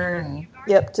her. And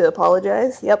Yep, to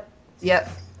apologize. Yep. yep.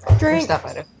 Her Drink. stuff,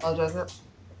 I do apologize. Yep.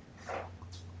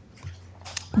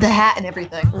 The hat and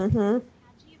everything. Mm-hmm. Giovanni's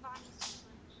too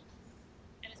much.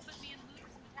 And it's put me in the mood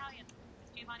for some Italian.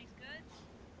 Because Giovanni's good.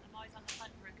 I'm always on the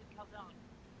hunt for a good calzone.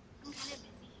 I'm kind of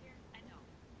busy here. I know.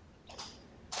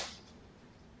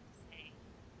 Hey,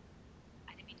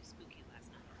 I didn't mean to spook you last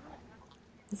night.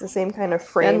 It's the same kind of Ben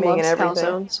framing loves and everything.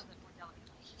 calzones.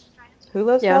 Who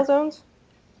loves Yeah. calzones?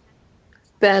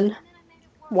 Ben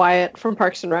Wyatt from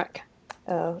Parks and Rec.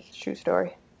 Oh, it's a true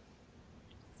story.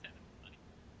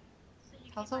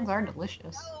 Calzones are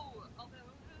delicious. No,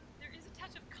 although there is a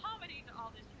touch of comedy to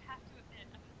all this, you have to admit.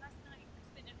 I mean, last night I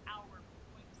spent an hour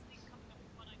before going to sleep coming up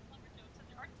with one-eyed plumber jokes, and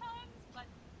there are tons, but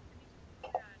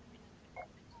I mean,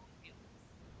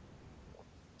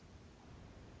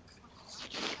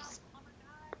 God, plumber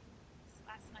guy.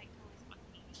 Last night totally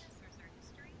spontaneous, or is there a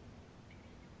history?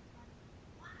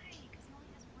 Why? Because he only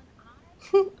has one eye?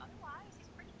 Otherwise, he's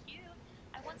pretty cute.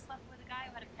 I once slept with a guy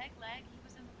who had a peg leg. He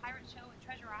was in the pirate show at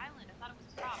Treasure Island. I thought it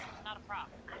was a prop. It was not a prop.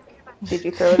 I don't care about Did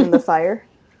you throw it in the fire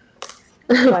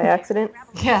by accident?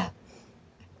 Yeah.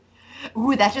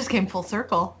 Ooh, that just came full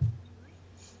circle.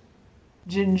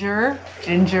 Ginger.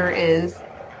 Ginger is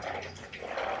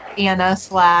Anna /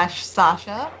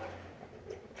 Sasha.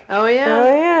 Oh yeah.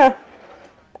 Oh, yeah.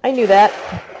 I knew that.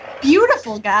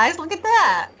 Beautiful, guys. Look at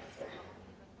that.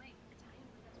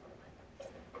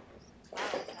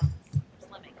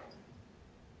 Slimming.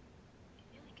 I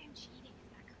feel like I'm cheating. Is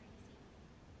that crazy?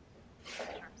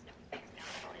 Sharp snipping things down.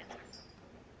 I'll answer.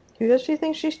 Who does she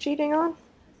think she's cheating on?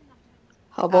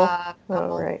 Hubble. Oh,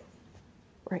 Couple. right.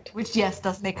 Right. Which, yes,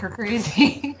 does make her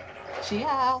crazy. She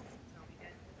has.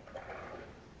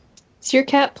 Is your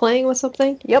cat playing with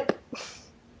something? Yep.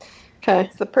 Okay.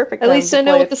 It's the perfect At time least to I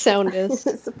know play what the sound is.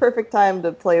 It's the perfect time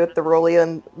to play with the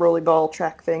rolly ball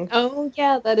track thing. Oh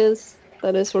yeah, that is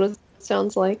what it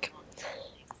sounds like.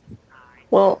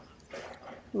 Well,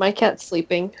 my cat's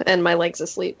sleeping and my leg's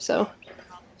asleep, so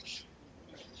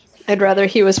I'd rather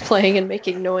he was playing and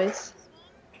making noise.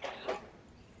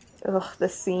 Ugh, the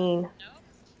scene.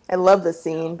 I love the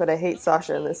scene, but I hate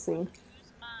Sasha in this scene.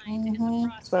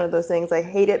 It's one of those things I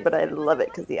hate it, but I love it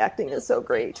because the acting is so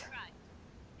great.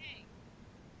 Hey.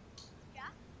 Yeah?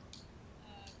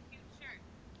 Cute shirt.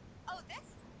 Oh, this?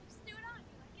 Just do it on.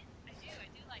 You like it? I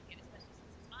do like it, especially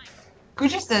since it's mine.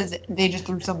 Gucci says they just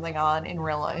threw something on in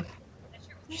real life. That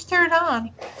shirt was Just threw it on.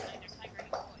 their tiger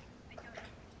eating boy. I know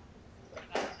that.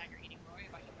 About the tiger eating Roy,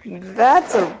 about you wearing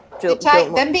That's a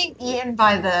Them being eaten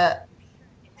by the...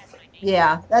 it has my name.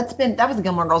 Yeah, that was a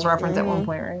Gilmore Girls reference at one Mhm.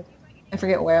 point, right? I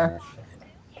forget where.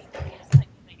 Yes,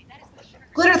 lady, that is my shirt.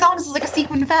 Glitterthons is like a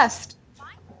sequin vest. Fine.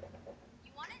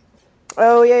 You want it?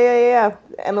 Oh, yeah. Or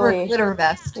a Emily. glitter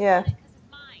vest. Yeah. Because it's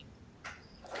mine.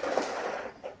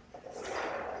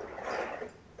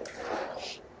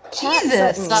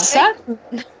 Jesus! Sutton. Sutton.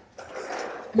 Sutton.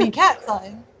 I mean, cat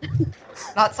Sutton.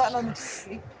 Not Sutton on the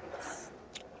TV.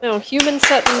 No, human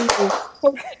Sutton is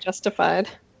totally justified.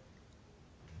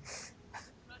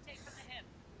 Rotate from the hip.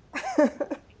 And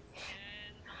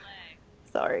the leg.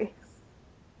 Sorry.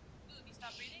 Ooh, if you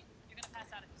stop breathing, you're gonna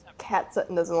pass out if you start Cat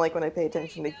Sutton doesn't like when I pay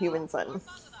attention to Human Sutton. More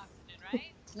fun with oxygen,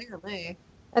 right? Clearly.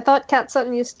 I thought Cat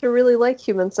Sutton used to really like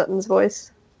Human Sutton's voice.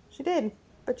 She did,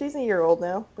 but she's a year old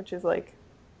now, which is like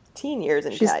teen years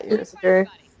in She's cat years. sure.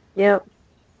 Yep.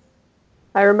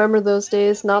 I remember those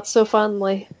days not so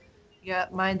fondly. Yeah,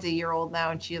 mine's a year old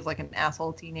now, and she is like an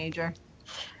asshole teenager.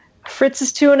 Fritz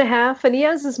is 2.5, and he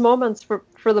has his moments for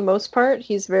the most part.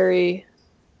 He's very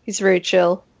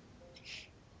chill.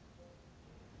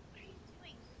 What are you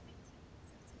doing?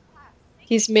 Since class.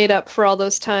 He's made up for all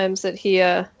those times that he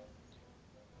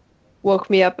woke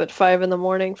me up at 5 in the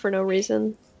morning for no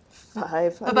reason.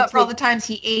 5. How about for all the times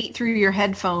he ate through your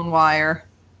headphone wire?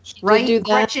 He Right, did do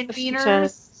that Gretchen a few Wieners?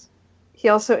 times. He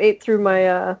also ate through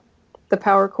my the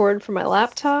power cord for my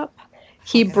laptop.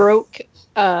 He broke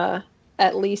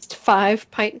at least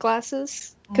 5 pint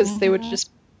glasses because they would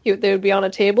they would be on a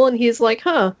table, and he's like,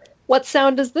 "Huh, what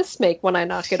sound does this make when I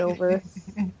knock it over?"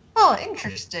 Oh,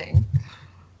 interesting.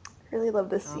 I really love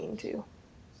this scene too.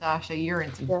 Sasha, you're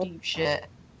in some Yeah. deep shit.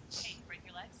 Hey, break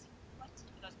your legs? What?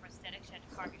 Those prosthetics you had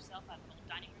to carve yourself out of an old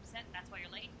dining room set, and that's why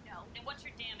you're late? No. Then what's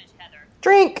your damage, Heather?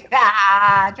 Drink!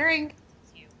 Ah, drink.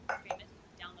 It's you. Stream it,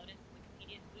 download it,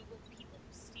 Wikipedia, Google people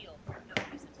who steal for no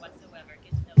reason whatsoever.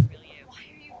 Get to know the real you. Why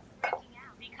are you freaking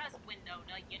out? Because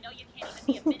Winona, you know you can't even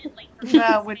be a minute late for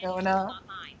Yeah, class. Winona. Not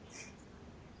mine.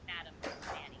 Madam,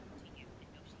 Nanny, to you, and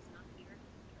no, she's not here.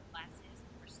 Her class is,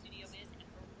 her studio is, and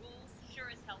her rules sure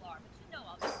as hell are. But you know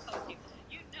I'll just poke you.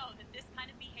 You know that this kind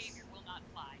of behavior will not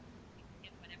fly. You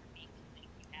can get whatever beef you think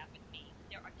you have with me.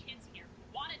 There are kids here who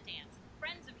want to dance,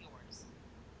 friends of yours.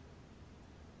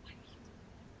 Why are you doing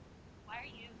that? Why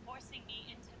are you forcing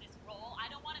me into this role? I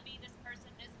don't want to be this person,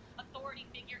 this authority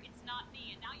figure. It's not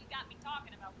me. And now you got me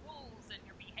talking about rules and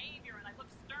your behavior, and I look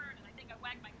stern, and I think I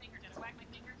wag my finger. Did I wag my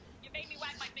finger? You made me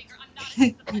wag my finger. I'm not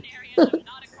a disciplinarian. I'm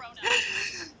not a grown-up.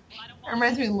 Well, I don't It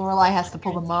reminds me when Lorelai has to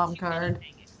pull the mom card.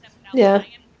 Yeah. I am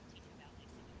going to teach you ballet,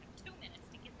 so you have 2 minutes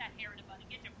to get that hair in a bun and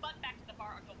get your butt back to the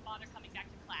bar, or don't bother coming back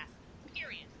to class.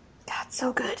 Period. God,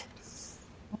 so good.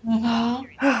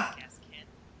 Period. Yes, kid.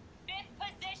 Fifth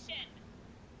position.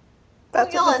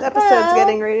 That's Well, what this episode's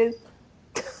getting rated.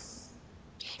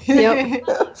 Yep.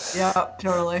 Yep,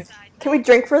 totally. Can we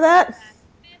drink for that?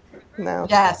 No.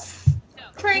 Yes.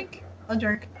 Drink. I'll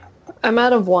drink. I'm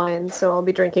out of wine, so I'll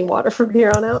be drinking water from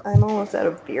here on out. I'm almost out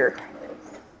of beer.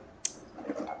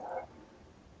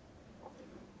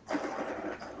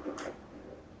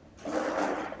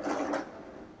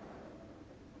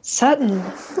 Sutton,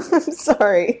 I'm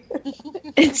sorry.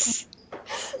 it's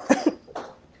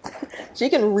She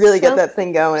can really get Sounds that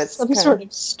thing going. It's some kinda- sort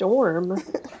of storm. Thank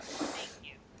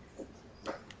you.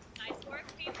 Nice work,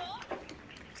 people.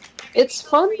 It's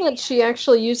fun that she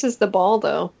actually uses the ball,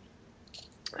 though.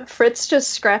 Fritz just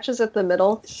scratches at the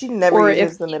middle. She never Or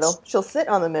uses if the middle. She'll sit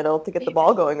on the middle to get the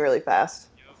ball going really fast.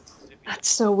 That's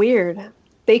so weird.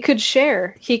 They could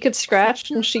share. He could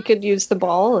scratch, and she could use the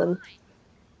ball, and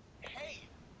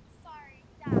Sorry,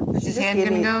 Dad. Is his just hand gave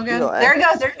gonna me go again? evil There it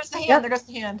eye. goes. There goes the hand. Yep. There goes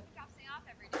the hand. Drops me off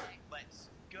every day. Let's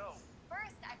go.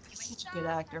 First, I pee Such a myself, good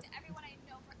actor. talk to everyone I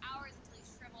know for hours until you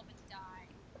shrivel up and die.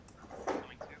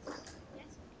 Going to. Yes,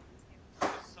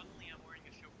 Suddenly I'm wearing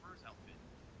a chauffeur's outfit.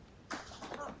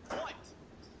 For what?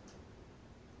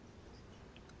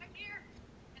 I'm here.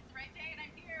 It's the right day, and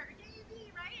I'm here. Yay,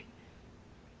 me, right?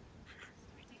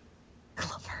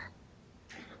 Clever.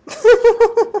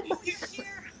 You're here.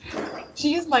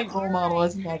 She is my role model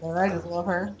as mother. I just love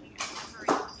her.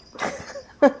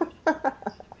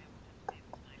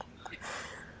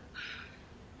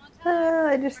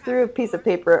 I just threw a piece of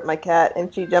paper at my cat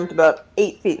and she jumped about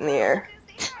 8 feet in the air.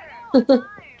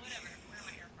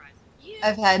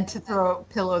 I've had to throw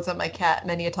pillows at my cat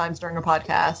many a times during a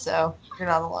podcast, so you're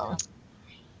not alone.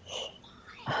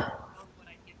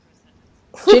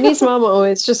 Ginny's mom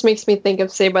always just makes me think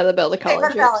of Saved by the Bell, the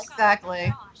college years.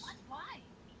 Exactly. Why?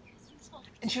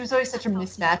 And she was always such a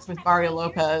mismatch with Mario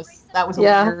Lopez. That was a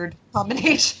Yeah. weird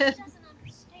combination.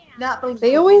 Not believable.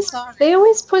 They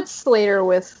always put Slater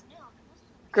with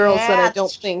girls that I Yeah, don't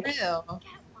it's think. true.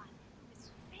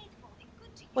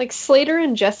 Like, Slater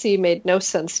and Jesse made no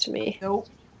sense to me. Nope.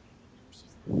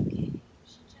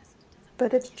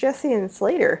 But it's Jesse and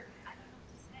Slater.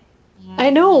 I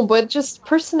know, but just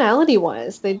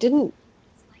personality-wise, they didn't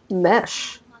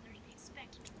mesh.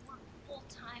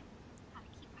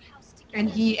 And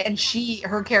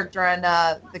her character on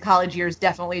the college years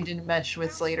definitely didn't mesh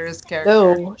with Slater's character.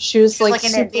 No, she was She's like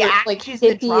in super, the act- like she's in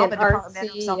the hippie drama and department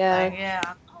or artsy. something.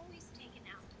 Yeah. Always taken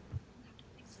out. Have to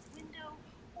fix a window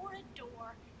or a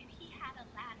door, and he had a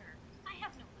ladder. I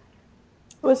have no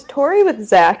ladder. Was Tori with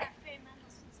Zach? At Faye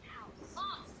Mendelssohn's house.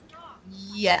 Mom, stop.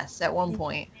 Yes, at one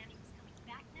point. Nanny was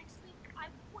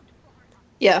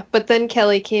Yeah, but then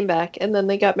Kelly came back, and then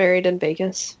they got married in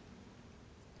Vegas.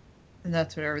 And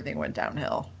that's when everything went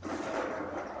downhill.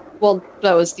 Well,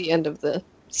 that was the end of the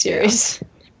series.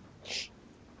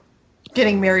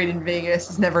 Getting married in Vegas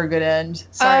is never a good end.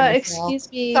 Sorry, Michelle.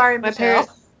 Excuse me. Sorry, my Michelle.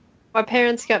 My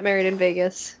parents got married in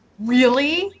Vegas.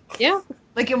 Really? Yeah,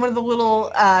 Like in one of the little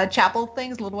chapel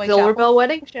things, Little White Silver Chapel? Bell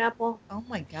Wedding Chapel. Oh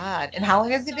my god. And how long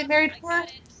have they been married for?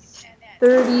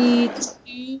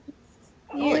 32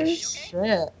 Holy years.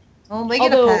 shit. Well, they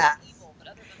get Although- a pass. But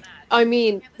other than that, I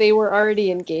mean, they were already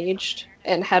engaged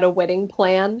and had a wedding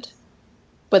planned,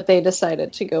 but they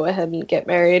decided to go ahead and get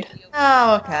married.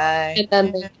 Oh, okay.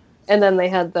 And then they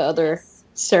had the other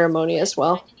ceremony as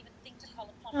well. I didn't even think to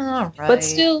call upon All right. But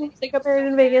still, they got married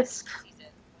in Vegas.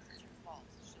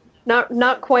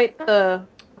 Not quite the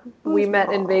we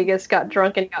met in Vegas, got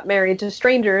drunk, and got married to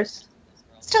strangers,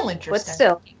 Still but interesting.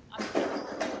 still.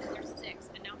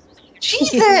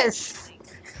 Jesus!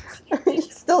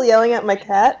 Still yelling at my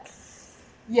cat.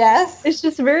 Yes. It's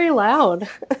just very loud.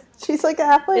 She's like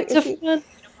halfway. It's a fun.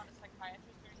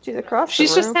 She's across the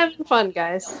She's room. just having fun,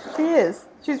 guys. She is.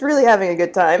 She's really having a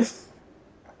good time.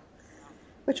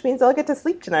 Which means I'll get to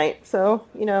sleep tonight. So,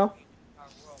 you know,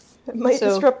 it might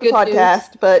So, disrupt the good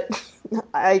podcast, but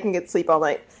I can get sleep all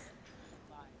night.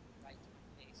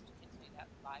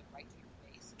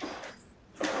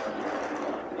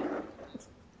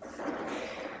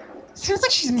 Seems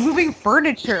like she's moving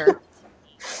furniture.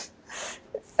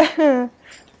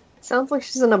 Sounds like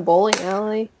she's in a bowling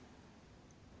alley.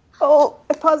 Oh,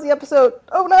 I paused the episode.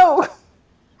 Oh no!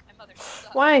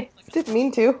 Why? Didn't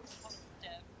mean to.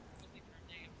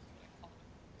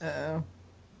 Uh-oh.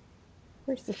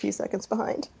 We're just a few seconds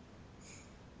behind.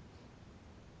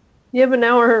 Yeah, but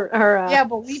now our Yeah,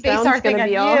 but we base sound's our thing gonna on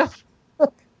be you. off.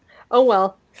 Oh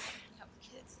well.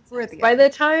 We're the By the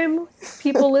time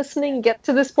people listening get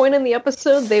to this point in the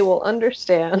episode, they will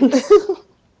understand.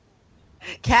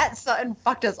 Cat Sutton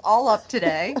fucked us all up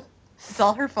today. It's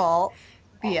all her fault.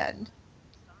 The end.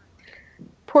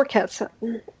 Poor Cat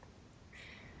Sutton.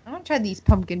 I want to try these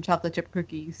pumpkin chocolate chip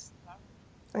cookies.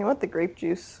 I want the grape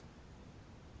juice.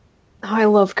 Oh, I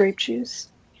love grape juice.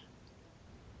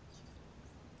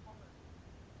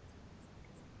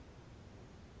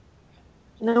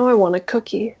 Now I want a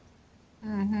cookie.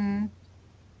 Mm-hmm.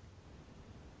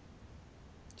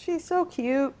 She's so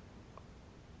cute.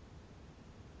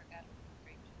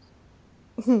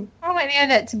 I want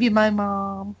Annette to be my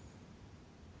mom.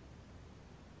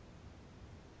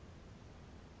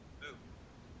 Boo.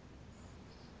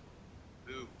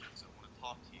 Boo. So I want to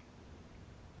talk to you.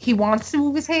 He wants to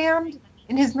move his hand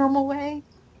in his normal way,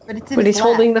 but it's in But his he's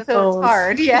holding lap, the so it's phone.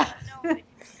 hard. Yeah. No, but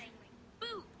you're saying like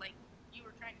boo, like you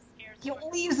were trying to scare He someone.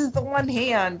 only uses the one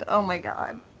hand. Oh my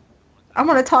god. I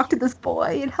want to talk to this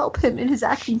boy and help him in his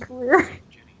acting career.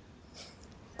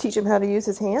 Teach him how to use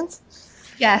his hands.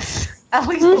 Yes. At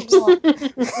least before.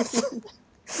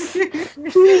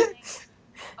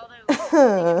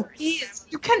 Although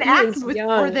You can He act is with young,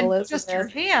 more than Elizabeth. just your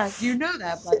hand. You know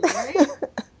that, buddy, right?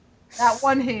 That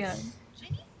one hand.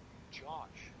 Josh.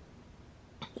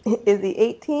 Is he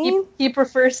 18? He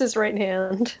prefers his right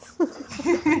hand.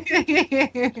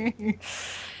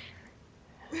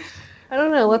 I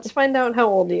don't know. Let's find out how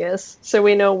old he is, so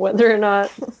we know whether or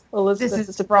not Elizabeth This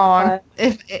is is wrong.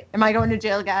 Am I going to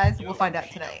jail, guys? We'll find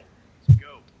out tonight. Let's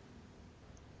go.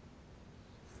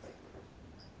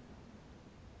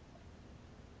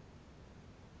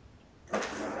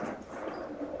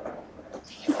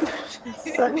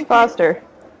 Sutton Foster.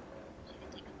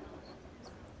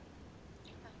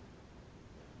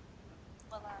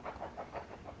 Well,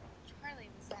 Charlie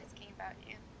was asking about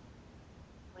you.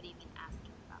 What do you mean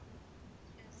asking about?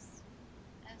 Just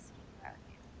asking about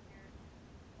you.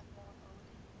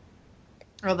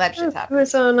 You're a Oh, that shit's It happening.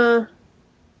 was on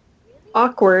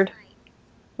Awkward.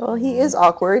 Well, he is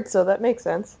awkward, so that makes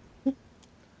sense.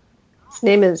 His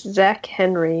name is Zach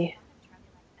Henry.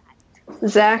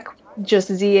 Zach,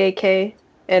 just Z-A-K,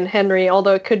 and Henry,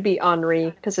 although it could be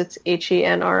Henri, because it's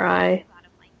Henri.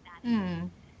 Hmm.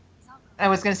 I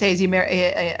was going to say, is he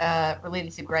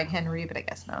related to Greg Henry, but I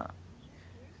guess not.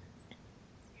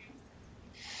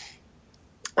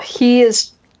 He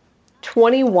is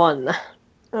 21.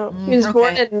 Oh, He was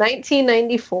born okay. in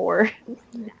 1994.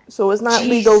 so it was not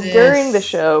legal Jesus. during the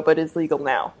show, but is legal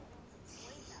now.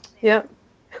 Yep.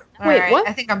 All Wait, right, what?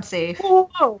 I think I'm safe.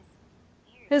 Whoa.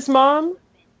 His mom?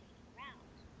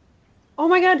 Oh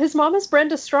my god, his mom is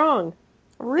Brenda Strong.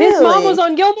 Really? His mom was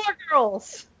on Gilmore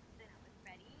Girls.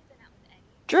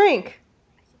 Drink.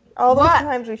 All those What?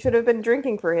 times we should have been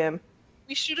drinking for him.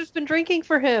 We should have been drinking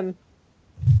for him.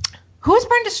 Who is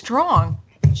Brenda Strong?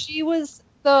 She was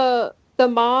the the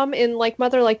mom in like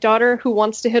Mother Like Daughter who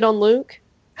wants to hit on Luke.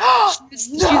 She's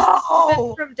the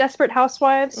woman from Desperate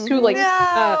Housewives who like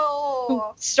who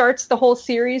starts the whole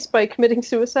series by committing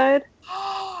suicide.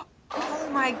 Oh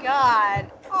my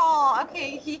god. Oh,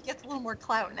 okay, he gets a little more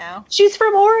clout now. She's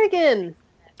from Oregon.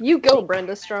 You go,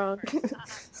 Brenda Strong.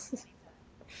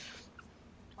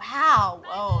 Wow.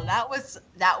 Whoa, that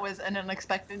was an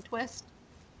unexpected twist.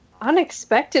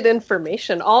 Unexpected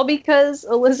information, all because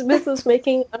Elizabeth was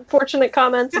making unfortunate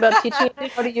comments about teaching me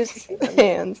how to use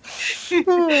Hands.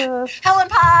 Helen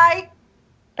Pie!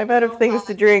 I'm out of things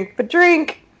to drink, but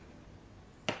drink!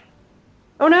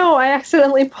 Oh no, I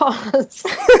accidentally paused.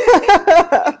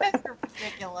 That's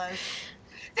ridiculous.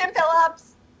 Tim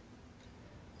Phillips!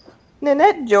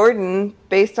 Nanette Jordan,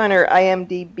 based on her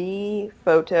IMDb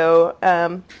photo,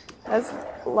 has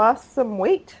lost some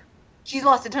weight. She's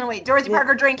lost a ton of weight. Dorothy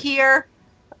Parker, drink here.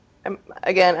 I'm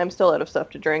still out of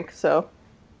stuff to drink, so.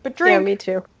 But drink. Yeah, me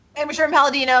too. Amy Sherman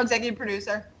Palladino, executive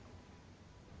producer.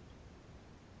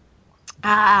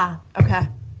 Okay.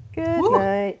 Good Woo.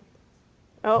 night.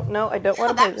 Oh, no, I don't want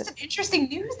to That play was this. some interesting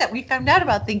news that we found out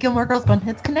about the Gilmore Girls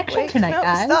Bunheads connection tonight, no,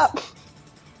 guys. Stop.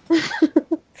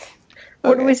 What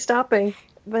are Okay. we stopping?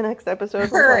 The next episode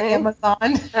For we're playing.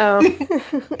 Amazon. Oh.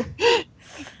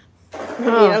 I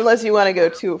mean, unless you want to go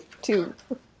two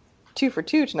for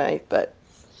two tonight, but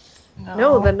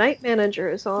No, the night manager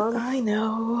is on. I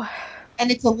know. And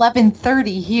it's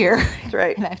 11:30 here. That's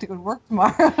right. And I have to go to work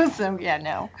tomorrow, so yeah,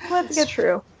 no. That's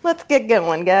true. Let's get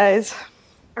going, guys.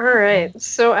 All right.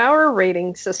 So our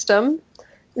rating system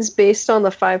is based on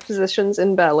the 5 positions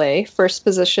in ballet. First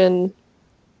position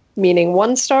meaning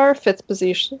 1 star, fifth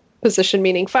position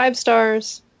meaning 5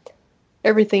 stars,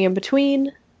 everything in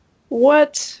between.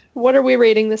 What are we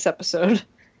rating this episode?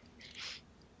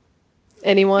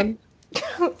 Anyone?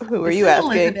 Who are you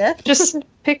asking? Elizabeth. Just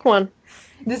pick one.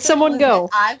 This Someone is go.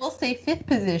 Elizabeth. I will say 5th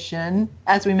position,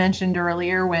 as we mentioned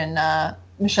earlier when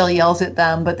Michelle yells at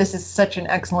them, but this is such an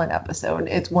excellent episode.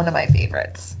 It's one of my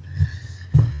favorites.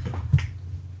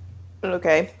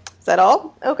 Okay. Is that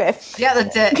all? Okay. Yeah,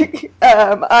 that's it.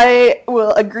 I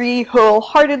will agree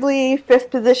wholeheartedly.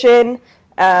 5th position.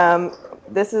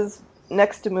 This is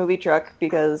next to Movie Truck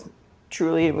because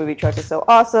truly Movie Truck is so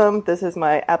awesome. This is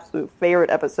my absolute favorite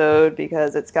episode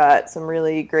because it's got some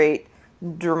really great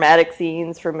dramatic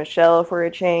scenes from Michelle for a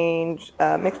change,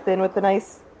 mixed in with a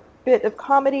nice bit of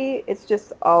comedy. It's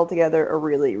just altogether a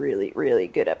really, really, really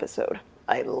good episode.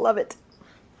 I love it.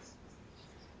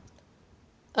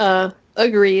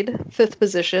 Agreed. 5th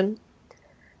position.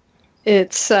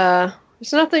 It's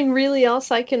there's nothing really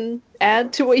else I can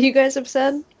add to what you guys have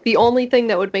said. The only thing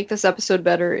that would make this episode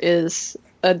better is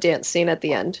a dance scene at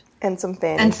the end. And some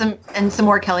Fanny. And some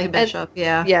more Kelly Bishop,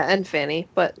 yeah. Yeah, and Fanny.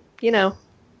 But, you know,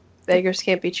 beggars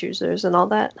can't be choosers and all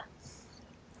that.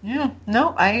 Yeah,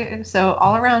 no, so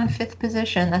all around 5th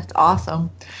position. That's awesome.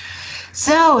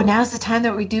 So now's the time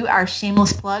that we do our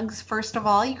shameless plugs. First of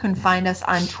all, you can find us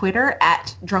on Twitter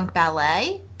at Drunk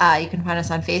Ballet. You can find us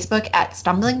on Facebook at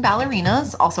Stumbling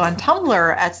Ballerinas, also on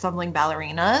Tumblr at Stumbling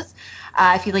Ballerinas.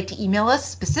 If you'd like to email us,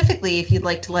 specifically if you'd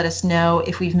like to let us know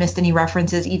if we've missed any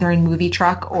references either in Movie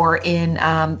Truck or in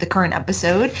the current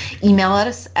episode, email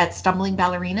us at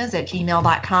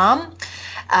stumblingBallerinas@gmail.com.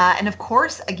 And of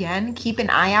course, again, keep an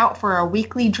eye out for our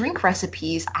weekly drink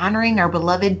recipes honoring our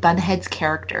beloved Bunheads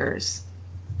characters.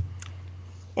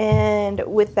 And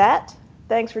with that,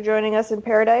 thanks for joining us in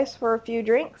paradise for a few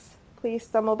drinks. Please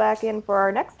stumble back in for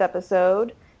our next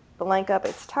episode. Blank up,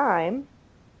 it's time.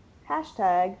 #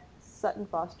 Sutton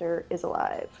Foster is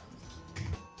alive.